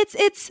 Well,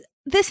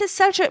 this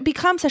has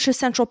become such a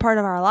central part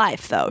of our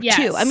life though,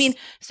 too. I mean,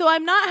 so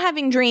I'm not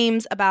having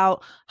dreams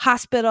about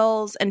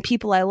hospitals and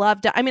people I love.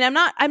 I'm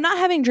not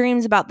having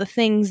dreams about the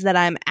things that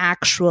I'm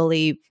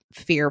actually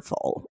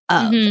fearful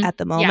of at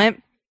the moment.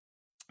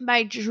 Yeah.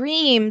 My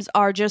dreams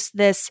are just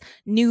this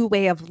new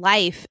way of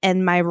life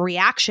and my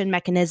reaction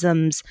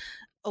mechanisms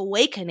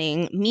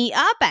awakening me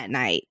up at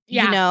night.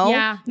 Yeah, you know?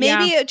 Yeah,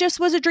 maybe it just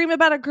was a dream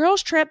about a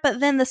girls' trip, but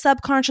then the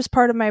subconscious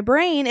part of my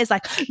brain is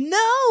like,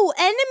 no,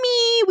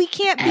 enemy. We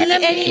can't be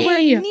anywhere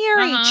near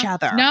each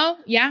other. No,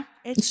 yeah.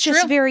 It's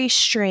just true. Very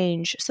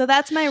strange. So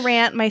that's my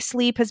rant. My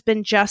sleep has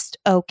been just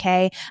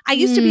okay. I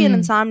used to be an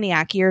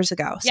insomniac years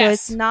ago. So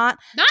it's not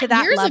to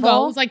that years level.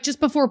 Ago. It was like just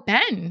before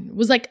Ben. It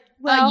was like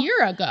a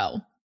year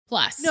ago.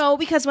 Plus. No,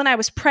 because when I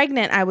was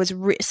pregnant, I was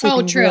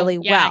sleeping really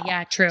well.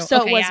 Yeah, true.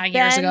 So okay, it was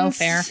years ago,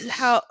 fair.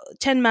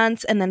 10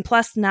 months and then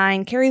plus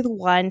 9, carry the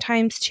 1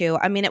 times 2.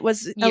 I mean, it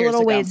was a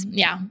little ways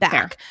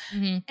back.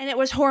 Mm-hmm. And it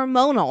was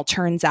hormonal,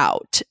 turns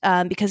out,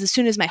 because as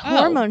soon as my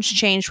hormones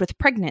changed with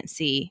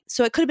pregnancy,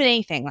 so it could have been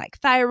anything like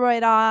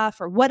thyroid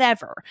off or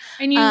whatever.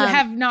 And you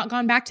have not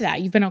gone back to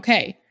that. You've been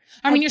okay.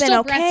 I mean, you're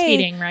still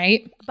breastfeeding,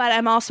 right? But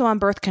I'm also on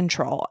birth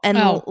control. And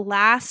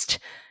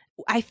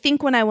I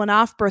think when I went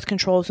off birth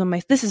control was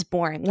when this is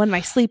boring, when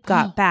my sleep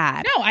got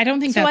bad. No, I don't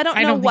think so. I don't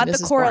know what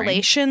the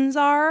correlations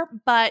are,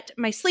 but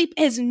my sleep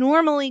is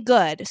normally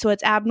good. So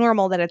it's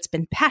abnormal that it's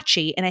been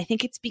patchy. And I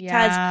think it's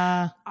because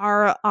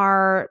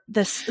our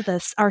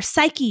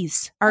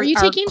psyches are you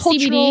taking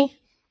CBD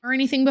or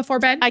anything before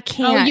bed? I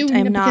can't.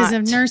 I'm not. Because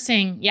of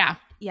nursing. Yeah.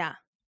 Yeah.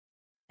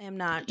 I am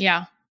not.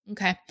 Yeah.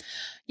 Okay.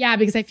 Yeah.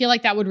 Because I feel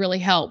like that would really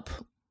help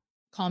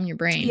calm your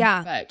brain.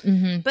 Yeah.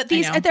 But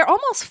they're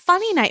almost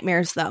funny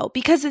nightmares though,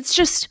 because it's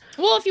just.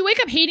 Well, if you wake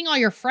up hating all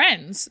your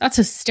friends, that's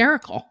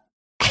hysterical.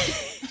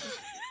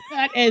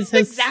 That is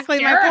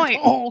exactly my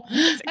point.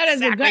 That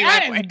is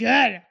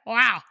good.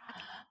 Wow.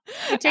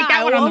 You take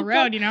that one on the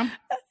road, you know?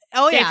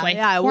 Oh, safely.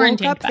 Yeah. I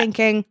woke up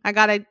thinking I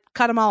got to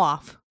cut them all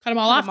off. Cut them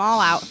all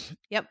out?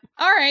 Yep.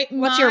 All right.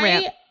 What's your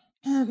rant?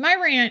 My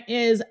rant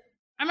is,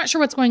 I'm not sure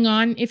what's going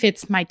on, if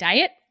it's my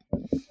diet,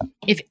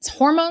 if it's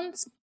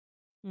hormones,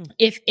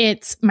 if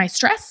it's my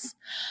stress,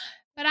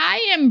 but I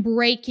am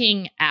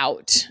breaking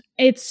out.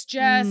 It's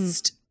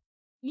just,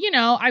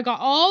 I got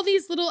all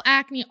these little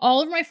acne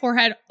all over my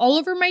forehead, all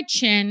over my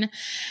chin.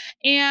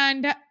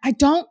 And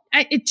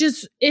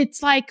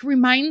it's like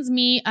reminds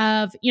me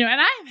of,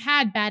 and I've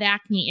had bad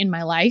acne in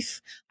my life.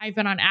 I've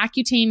been on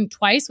Accutane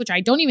twice, which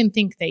I don't even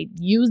think they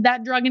use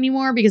that drug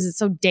anymore because it's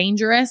so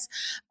dangerous,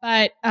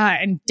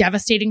 and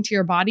devastating to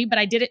your body. But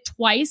I did it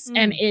twice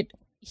and it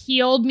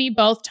healed me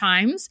both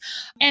times.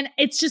 And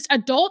it's just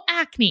adult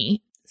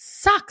acne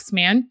sucks,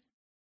 man.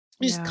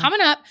 Just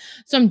coming up.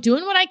 So I'm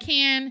doing what I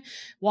can,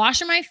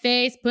 washing my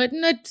face,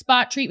 putting the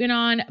spot treatment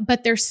on,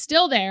 but they're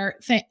still there,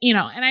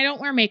 and I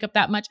don't wear makeup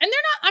that much. And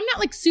I'm not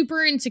like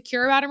super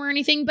insecure about them or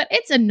anything, but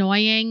it's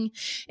annoying.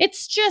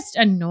 It's just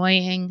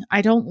annoying.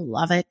 I don't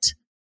love it.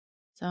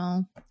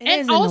 So,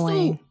 and also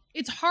annoying.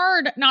 It's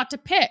hard not to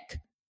pick.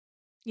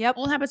 Yep.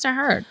 Old habits are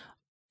hard.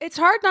 It's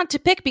hard not to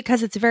pick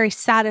because it's very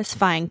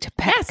satisfying to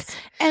pick. Yes.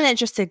 And it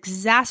just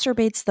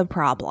exacerbates the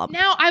problem.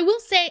 Now, I will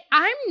say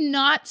I'm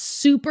not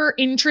super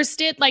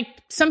interested. Like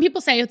some people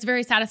say it's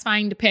very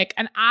satisfying to pick,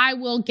 and I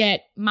will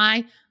get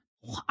my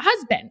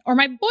husband or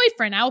my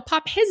boyfriend. I will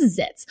pop his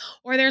zits.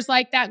 Or there's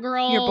like that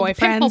girl. Your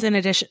boyfriend's in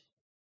addition.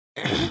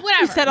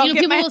 Whatever. You said I'll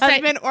get my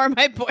husband or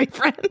my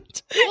boyfriend.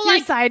 Well, Your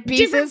like side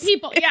pieces. Different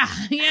people. Yeah.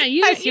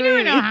 You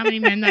don't know how many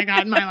men I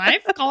got in my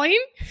life, Colleen.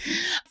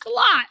 It's a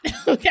lot.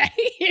 Okay.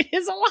 It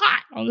is a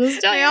lot. I'll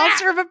just tell you. They all that.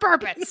 serve a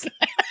purpose.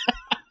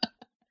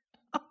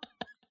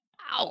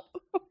 Ow.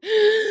 But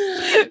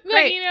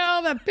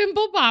the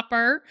pimple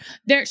popper,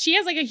 she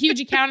has like a huge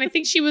account. I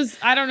think she was,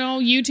 I don't know,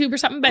 YouTube or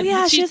something, but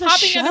she's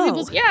popping other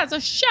people's. Yeah, it's a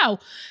show.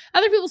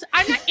 Other people's.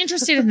 I'm not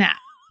interested in that.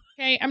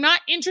 Okay, I'm not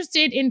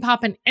interested in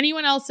popping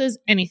anyone else's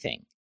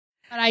anything,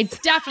 but I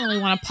definitely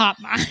want to pop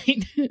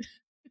mine.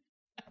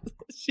 That's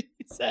what she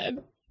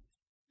said.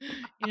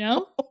 I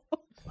know.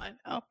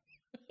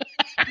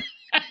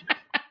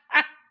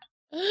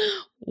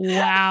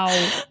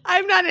 Wow.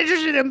 I'm not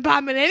interested in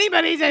popping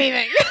anybody's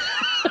anything.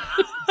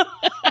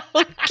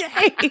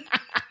 Okay.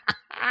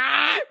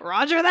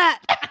 Roger that.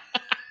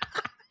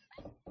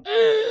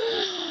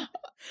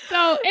 So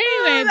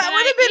anyway,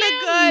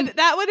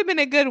 that would have been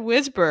a good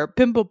whisper,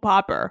 pimple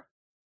popper.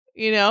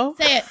 Say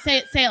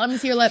it. Let me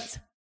see your lips.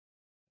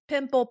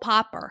 Pimple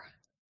popper.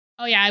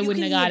 Oh yeah, I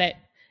wouldn't have got it.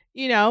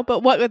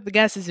 But what would the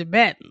guesses have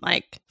been?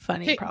 Like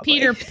funny, probably.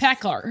 Peter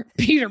Pecker,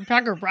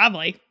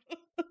 probably.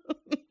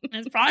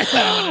 That's probably what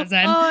I would have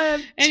said. Oh, I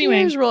have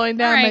tears rolling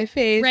down my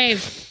face.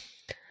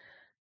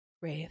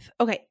 Rave.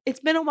 Okay, it's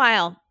been a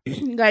while,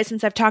 you guys,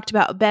 since I've talked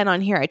about Ben on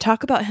here. I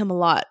talk about him a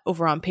lot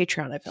over on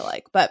Patreon, I feel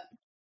like, but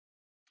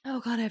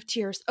oh God, I have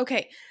tears.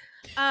 Okay.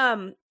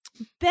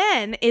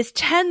 Ben is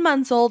 10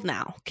 months old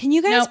now. Can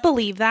you guys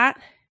believe that?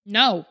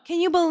 No. Can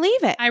you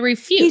believe it? I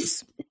refuse.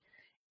 He's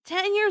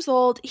 10 years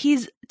old.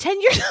 He's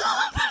 10 years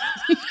old.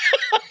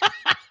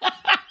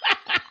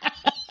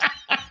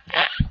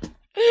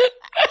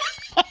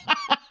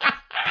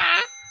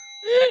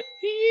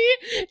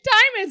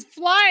 Time is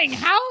flying.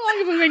 How long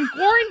have we been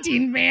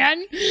quarantined, man?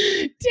 10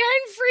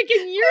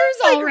 freaking years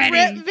already.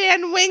 Rip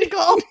Van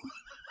Winkle.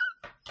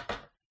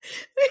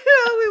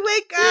 We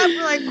wake up,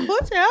 we're like,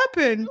 what's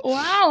happened?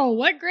 Wow,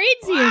 what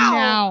grade's he in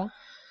now?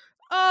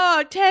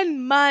 Oh,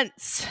 10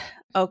 months.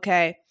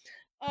 Okay.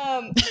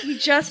 He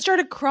just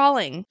started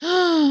crawling.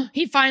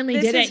 He finally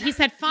did it. He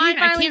said, fine,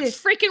 I can't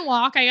freaking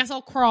walk. I guess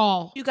I'll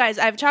crawl. You guys,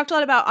 I've talked a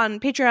lot about on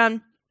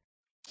Patreon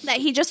that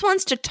he just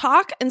wants to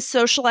talk and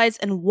socialize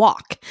and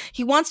walk.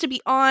 He wants to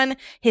be on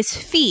his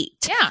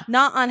feet,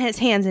 not on his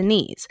hands and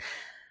knees.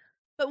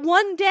 But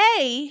one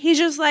day, he's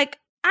just like,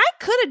 I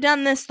could have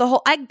done this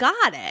I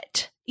got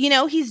it.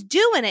 He's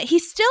doing it. He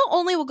still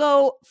only will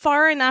go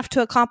far enough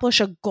to accomplish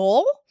a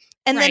goal.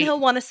 And then he'll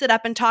want to sit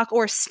up and talk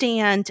or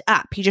stand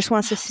up. He just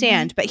wants to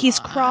stand. But he's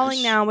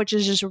crawling now, which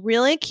is just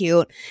really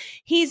cute.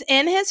 He's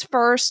in his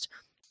first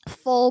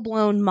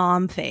full-blown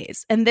mom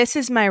phase. And this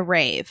is my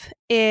rave.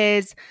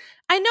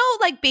 I know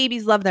like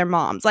babies love their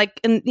moms.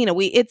 Like, and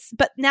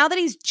but now that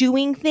he's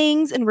doing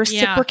things and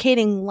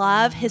reciprocating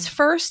love, his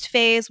first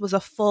phase was a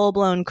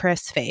full-blown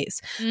Chris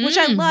phase, which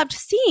I loved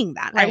seeing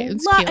that. Right,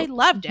 I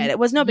loved it. It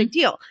was no big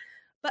deal.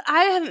 But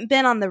I haven't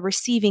been on the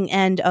receiving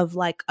end of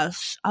like a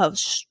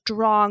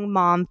strong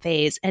mom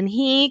phase. And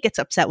he gets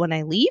upset when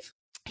I leave.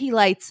 He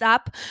lights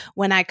up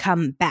when I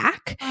come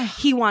back.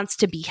 He wants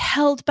to be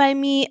held by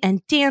me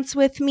and dance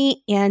with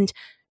me. And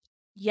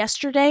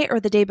yesterday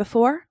or the day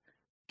before,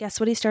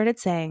 guess what he started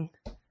saying?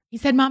 He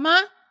said,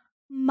 Mama?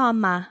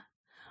 Mama.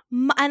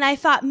 And I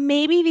thought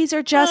maybe these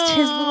are just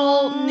his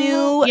little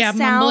new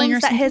sounds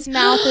that his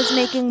mouth is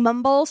making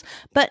mumbles.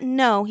 But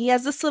no, he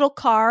has this little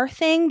car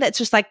thing that's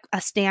just like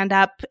a stand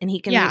up and he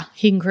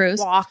can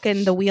cruise, walk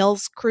and the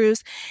wheels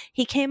cruise.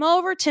 He came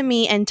over to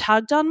me and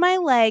tugged on my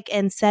leg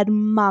and said,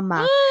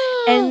 Mama.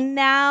 And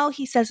now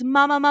he says,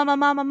 Mama, Mama,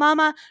 Mama,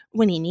 Mama,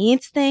 when he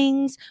needs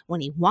things,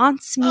 when he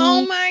wants me.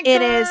 Oh my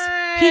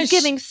gosh. He's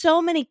giving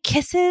so many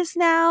kisses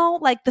now,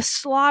 like the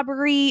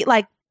slobbery,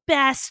 like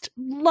best,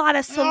 lot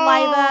of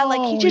saliva.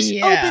 Like he just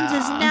opens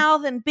his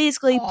mouth and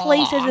basically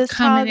places his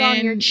tongue on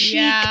your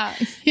cheek.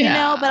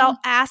 But I'll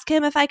ask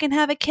him if I can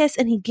have a kiss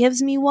and he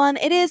gives me one.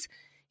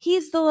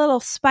 He's the little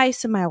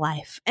spice in my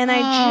life. And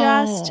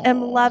I just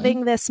am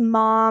loving this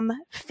mom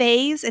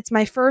phase. It's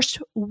my first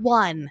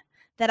one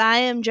that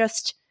I'm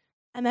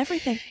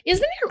everything.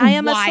 Isn't it I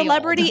am wild? A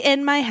celebrity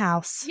in my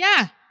house.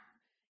 Yeah.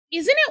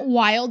 Isn't it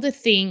wild to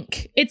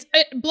think it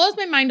blows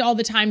my mind all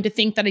the time to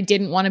think that I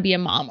didn't want to be a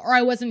mom or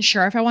I wasn't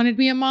sure if I wanted to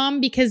be a mom,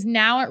 because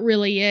now it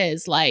really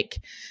is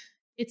like,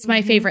 it's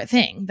my favorite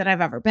thing that I've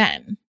ever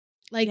been.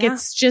 Like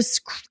it's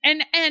just,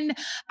 and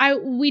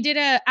we did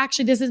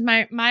actually, this is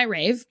my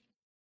rave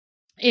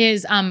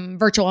is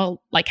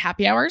virtual like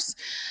happy hours.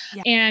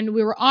 Yeah. And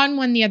we were on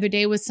one the other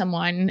day with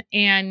someone,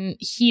 and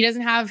he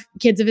doesn't have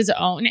kids of his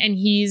own, and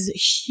he's a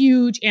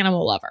huge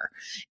animal lover.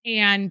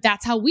 And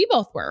that's how we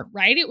both were,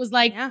 right? It was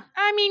like,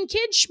 I mean,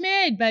 kid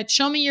schmid, but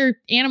show me your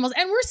animals.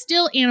 And we're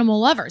still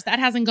animal lovers. That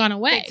hasn't gone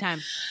away. Big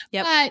time.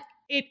 Yep. But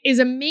it is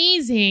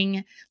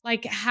amazing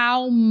like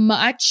how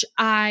much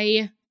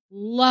I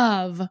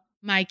love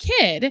my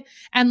kid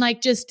and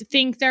like just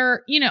think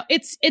they're,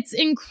 it's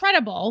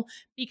incredible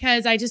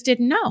because I just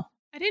didn't know.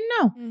 I didn't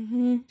know.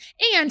 Mm-hmm.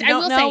 And I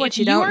will say, if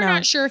you are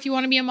not sure if you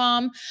want to be a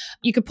mom,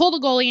 you could pull the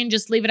goalie and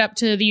just leave it up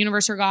to the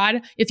universe or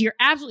God. If you're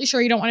absolutely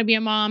sure you don't want to be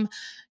a mom,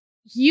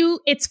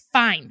 it's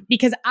fine,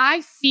 because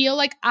I feel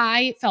like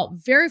I felt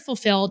very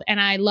fulfilled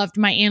and I loved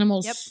my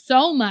animals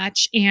so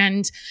much.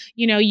 And,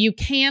 you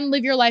can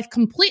live your life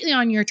completely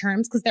on your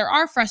terms, because there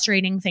are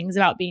frustrating things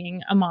about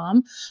being a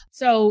mom.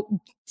 So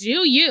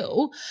do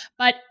you,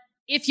 but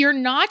if you're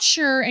not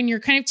sure and you're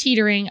kind of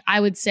teetering,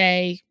 I would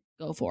say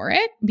go for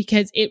it,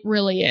 because it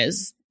really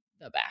is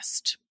the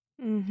best,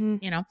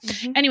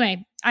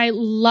 Anyway, I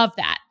love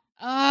that.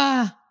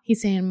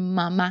 He's saying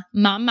mama,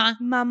 mama,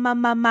 mama,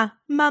 mama,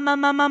 mama,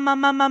 mama, mama,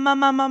 mama,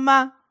 mama,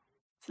 mama.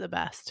 It's the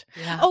best.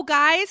 Yeah. Oh,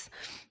 guys.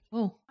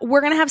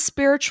 We're going to have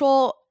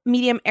spiritual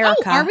medium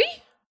Erica. Oh, are we?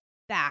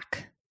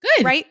 Back.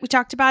 Good. Right? We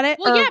talked about it.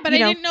 Well, but I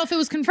didn't know if it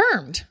was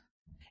confirmed.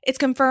 It's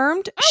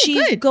confirmed. Oh,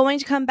 She's going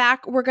to come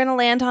back. We're going to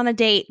land on a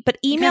date. But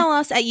email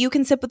us at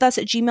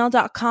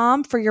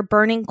youcansipwithus@gmail.com for your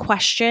burning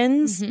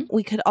questions. Mm-hmm.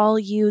 We could all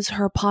use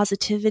her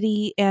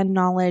positivity and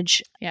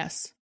knowledge.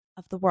 Yes.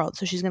 Of the world.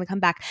 So she's going to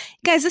come back.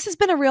 Guys, this has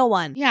been a real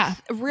one. Yeah.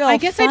 A real I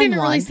guess fun I didn't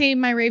one. really say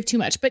my rave too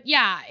much, but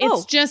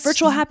it's just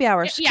virtual happy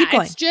hours. Yeah, keep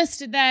going. It's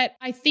just that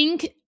I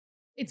think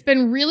it's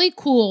been really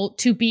cool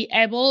to be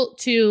able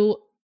to.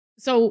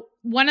 So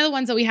one of the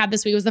ones that we had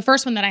this week was the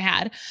first one that I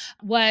had it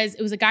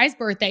was a guy's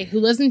birthday who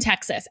lives in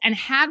Texas. And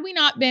had we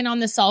not been on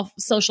the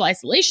social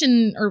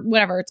isolation or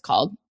whatever it's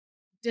called,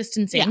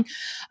 distancing,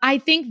 I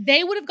think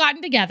they would have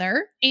gotten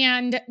together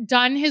and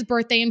done his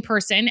birthday in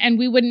person, and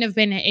we wouldn't have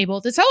been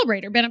able to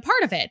celebrate or been a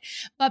part of it.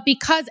 But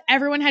because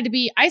everyone had to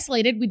be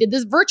isolated, we did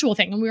this virtual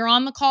thing, and we were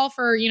on the call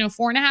for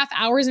 4.5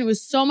 hours, and it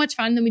was so much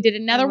fun. Then we did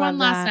another one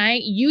last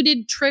night. You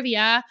did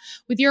trivia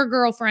with your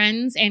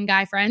girlfriends and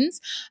guy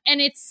friends, and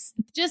it's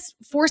just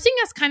forcing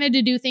us kind of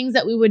to do things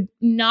that we would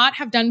not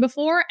have done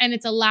before, and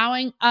it's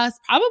allowing us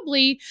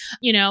probably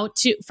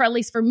for at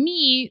least for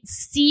me,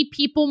 see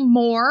people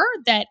more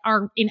that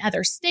are in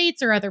other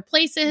states or other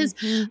places.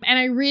 Mm-hmm. And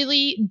I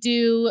really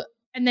do.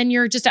 And then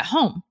you're just at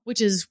home,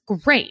 which is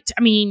great.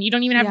 I mean, you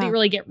don't even have to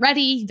really get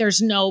ready.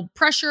 There's no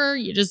pressure.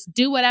 You just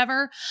do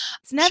whatever.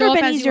 It's never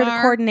been easier to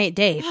coordinate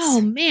dates. Oh,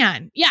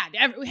 man. Yeah.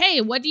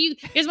 Hey, what do you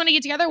guys want to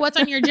get together? What's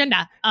on your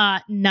agenda?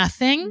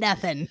 Nothing.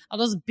 Nothing. I'll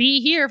just be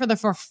here for the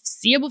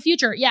foreseeable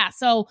future. Yeah.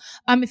 So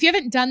if you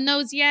haven't done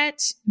those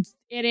yet,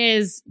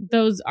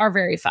 those are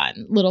very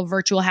fun. Little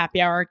virtual happy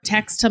hour.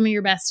 Text some of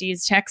your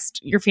besties, text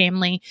your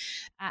family,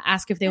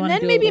 ask if they want to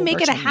do it. And then maybe make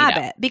it a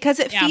habit, because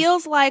it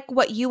feels like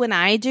what you and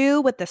I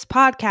do with this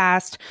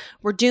podcast,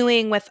 we're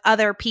doing with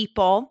other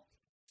people.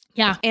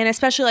 Yeah. And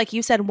especially like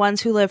you said,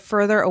 ones who live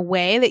further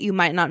away that you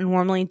might not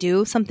normally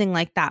do something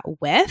like that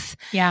with.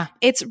 Yeah.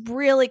 It's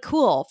really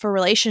cool for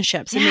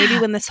relationships. And maybe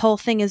when this whole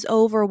thing is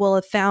over, we'll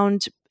have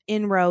found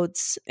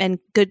inroads and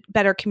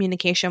better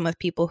communication with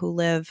people who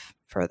live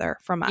further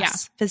from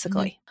us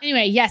physically. Mm-hmm.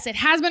 Anyway, yes, it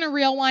has been a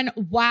real one.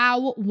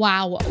 Wow.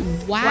 Wow.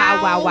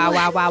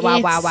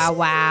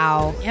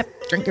 Yep.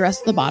 Drink the rest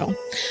of the bottle.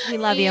 We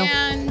love you.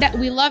 And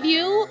we love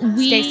you.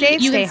 Stay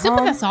safe. You stay can sit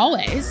home. with us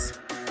always.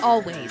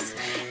 Always.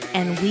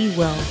 And we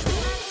will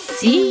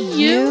see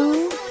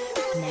you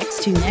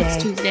next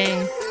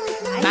Tuesday.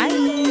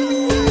 Bye.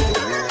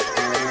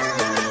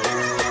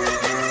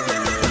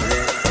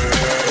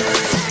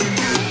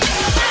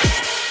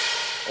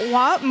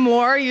 Want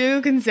more?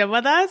 You can sit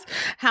with us.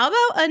 How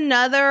about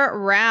another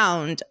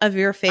round of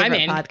your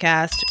favorite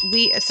podcast?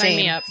 Sign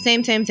me up.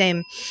 Same.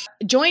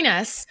 Join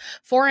us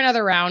for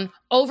another round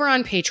over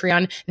on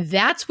Patreon.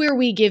 That's where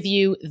we give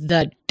you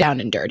the down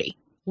and dirty.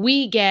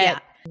 We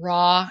get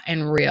raw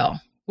and real.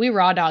 We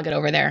raw dog it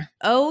over there.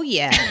 Oh,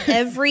 yeah.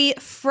 Every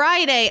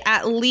Friday,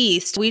 at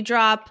least, we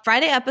drop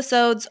Friday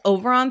episodes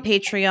over on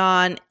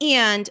Patreon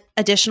and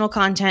additional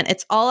content.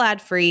 It's all ad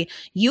free.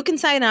 You can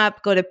sign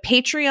up. Go to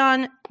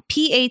Patreon,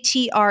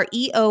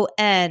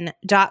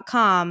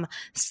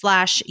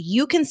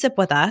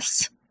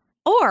 patreon.com/youcansipwithus,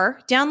 or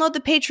download the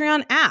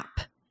Patreon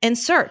app and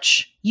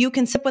search You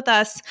Can Sip With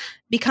Us.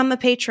 Become a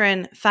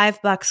patron.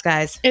 $5,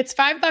 guys. It's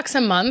 $5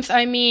 a month.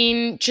 I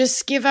mean,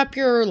 just give up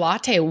your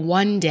latte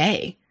one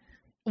day.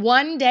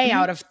 One day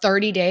out of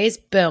 30 days,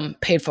 boom,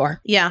 paid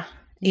for. Yeah.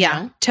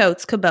 Yeah.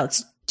 Totes,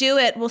 kabotes. Do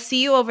it. We'll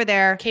see you over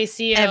there.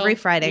 KCO. Every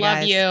Friday,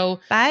 Love guys. you.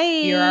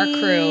 Bye. You're our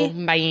crew.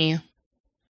 Bye.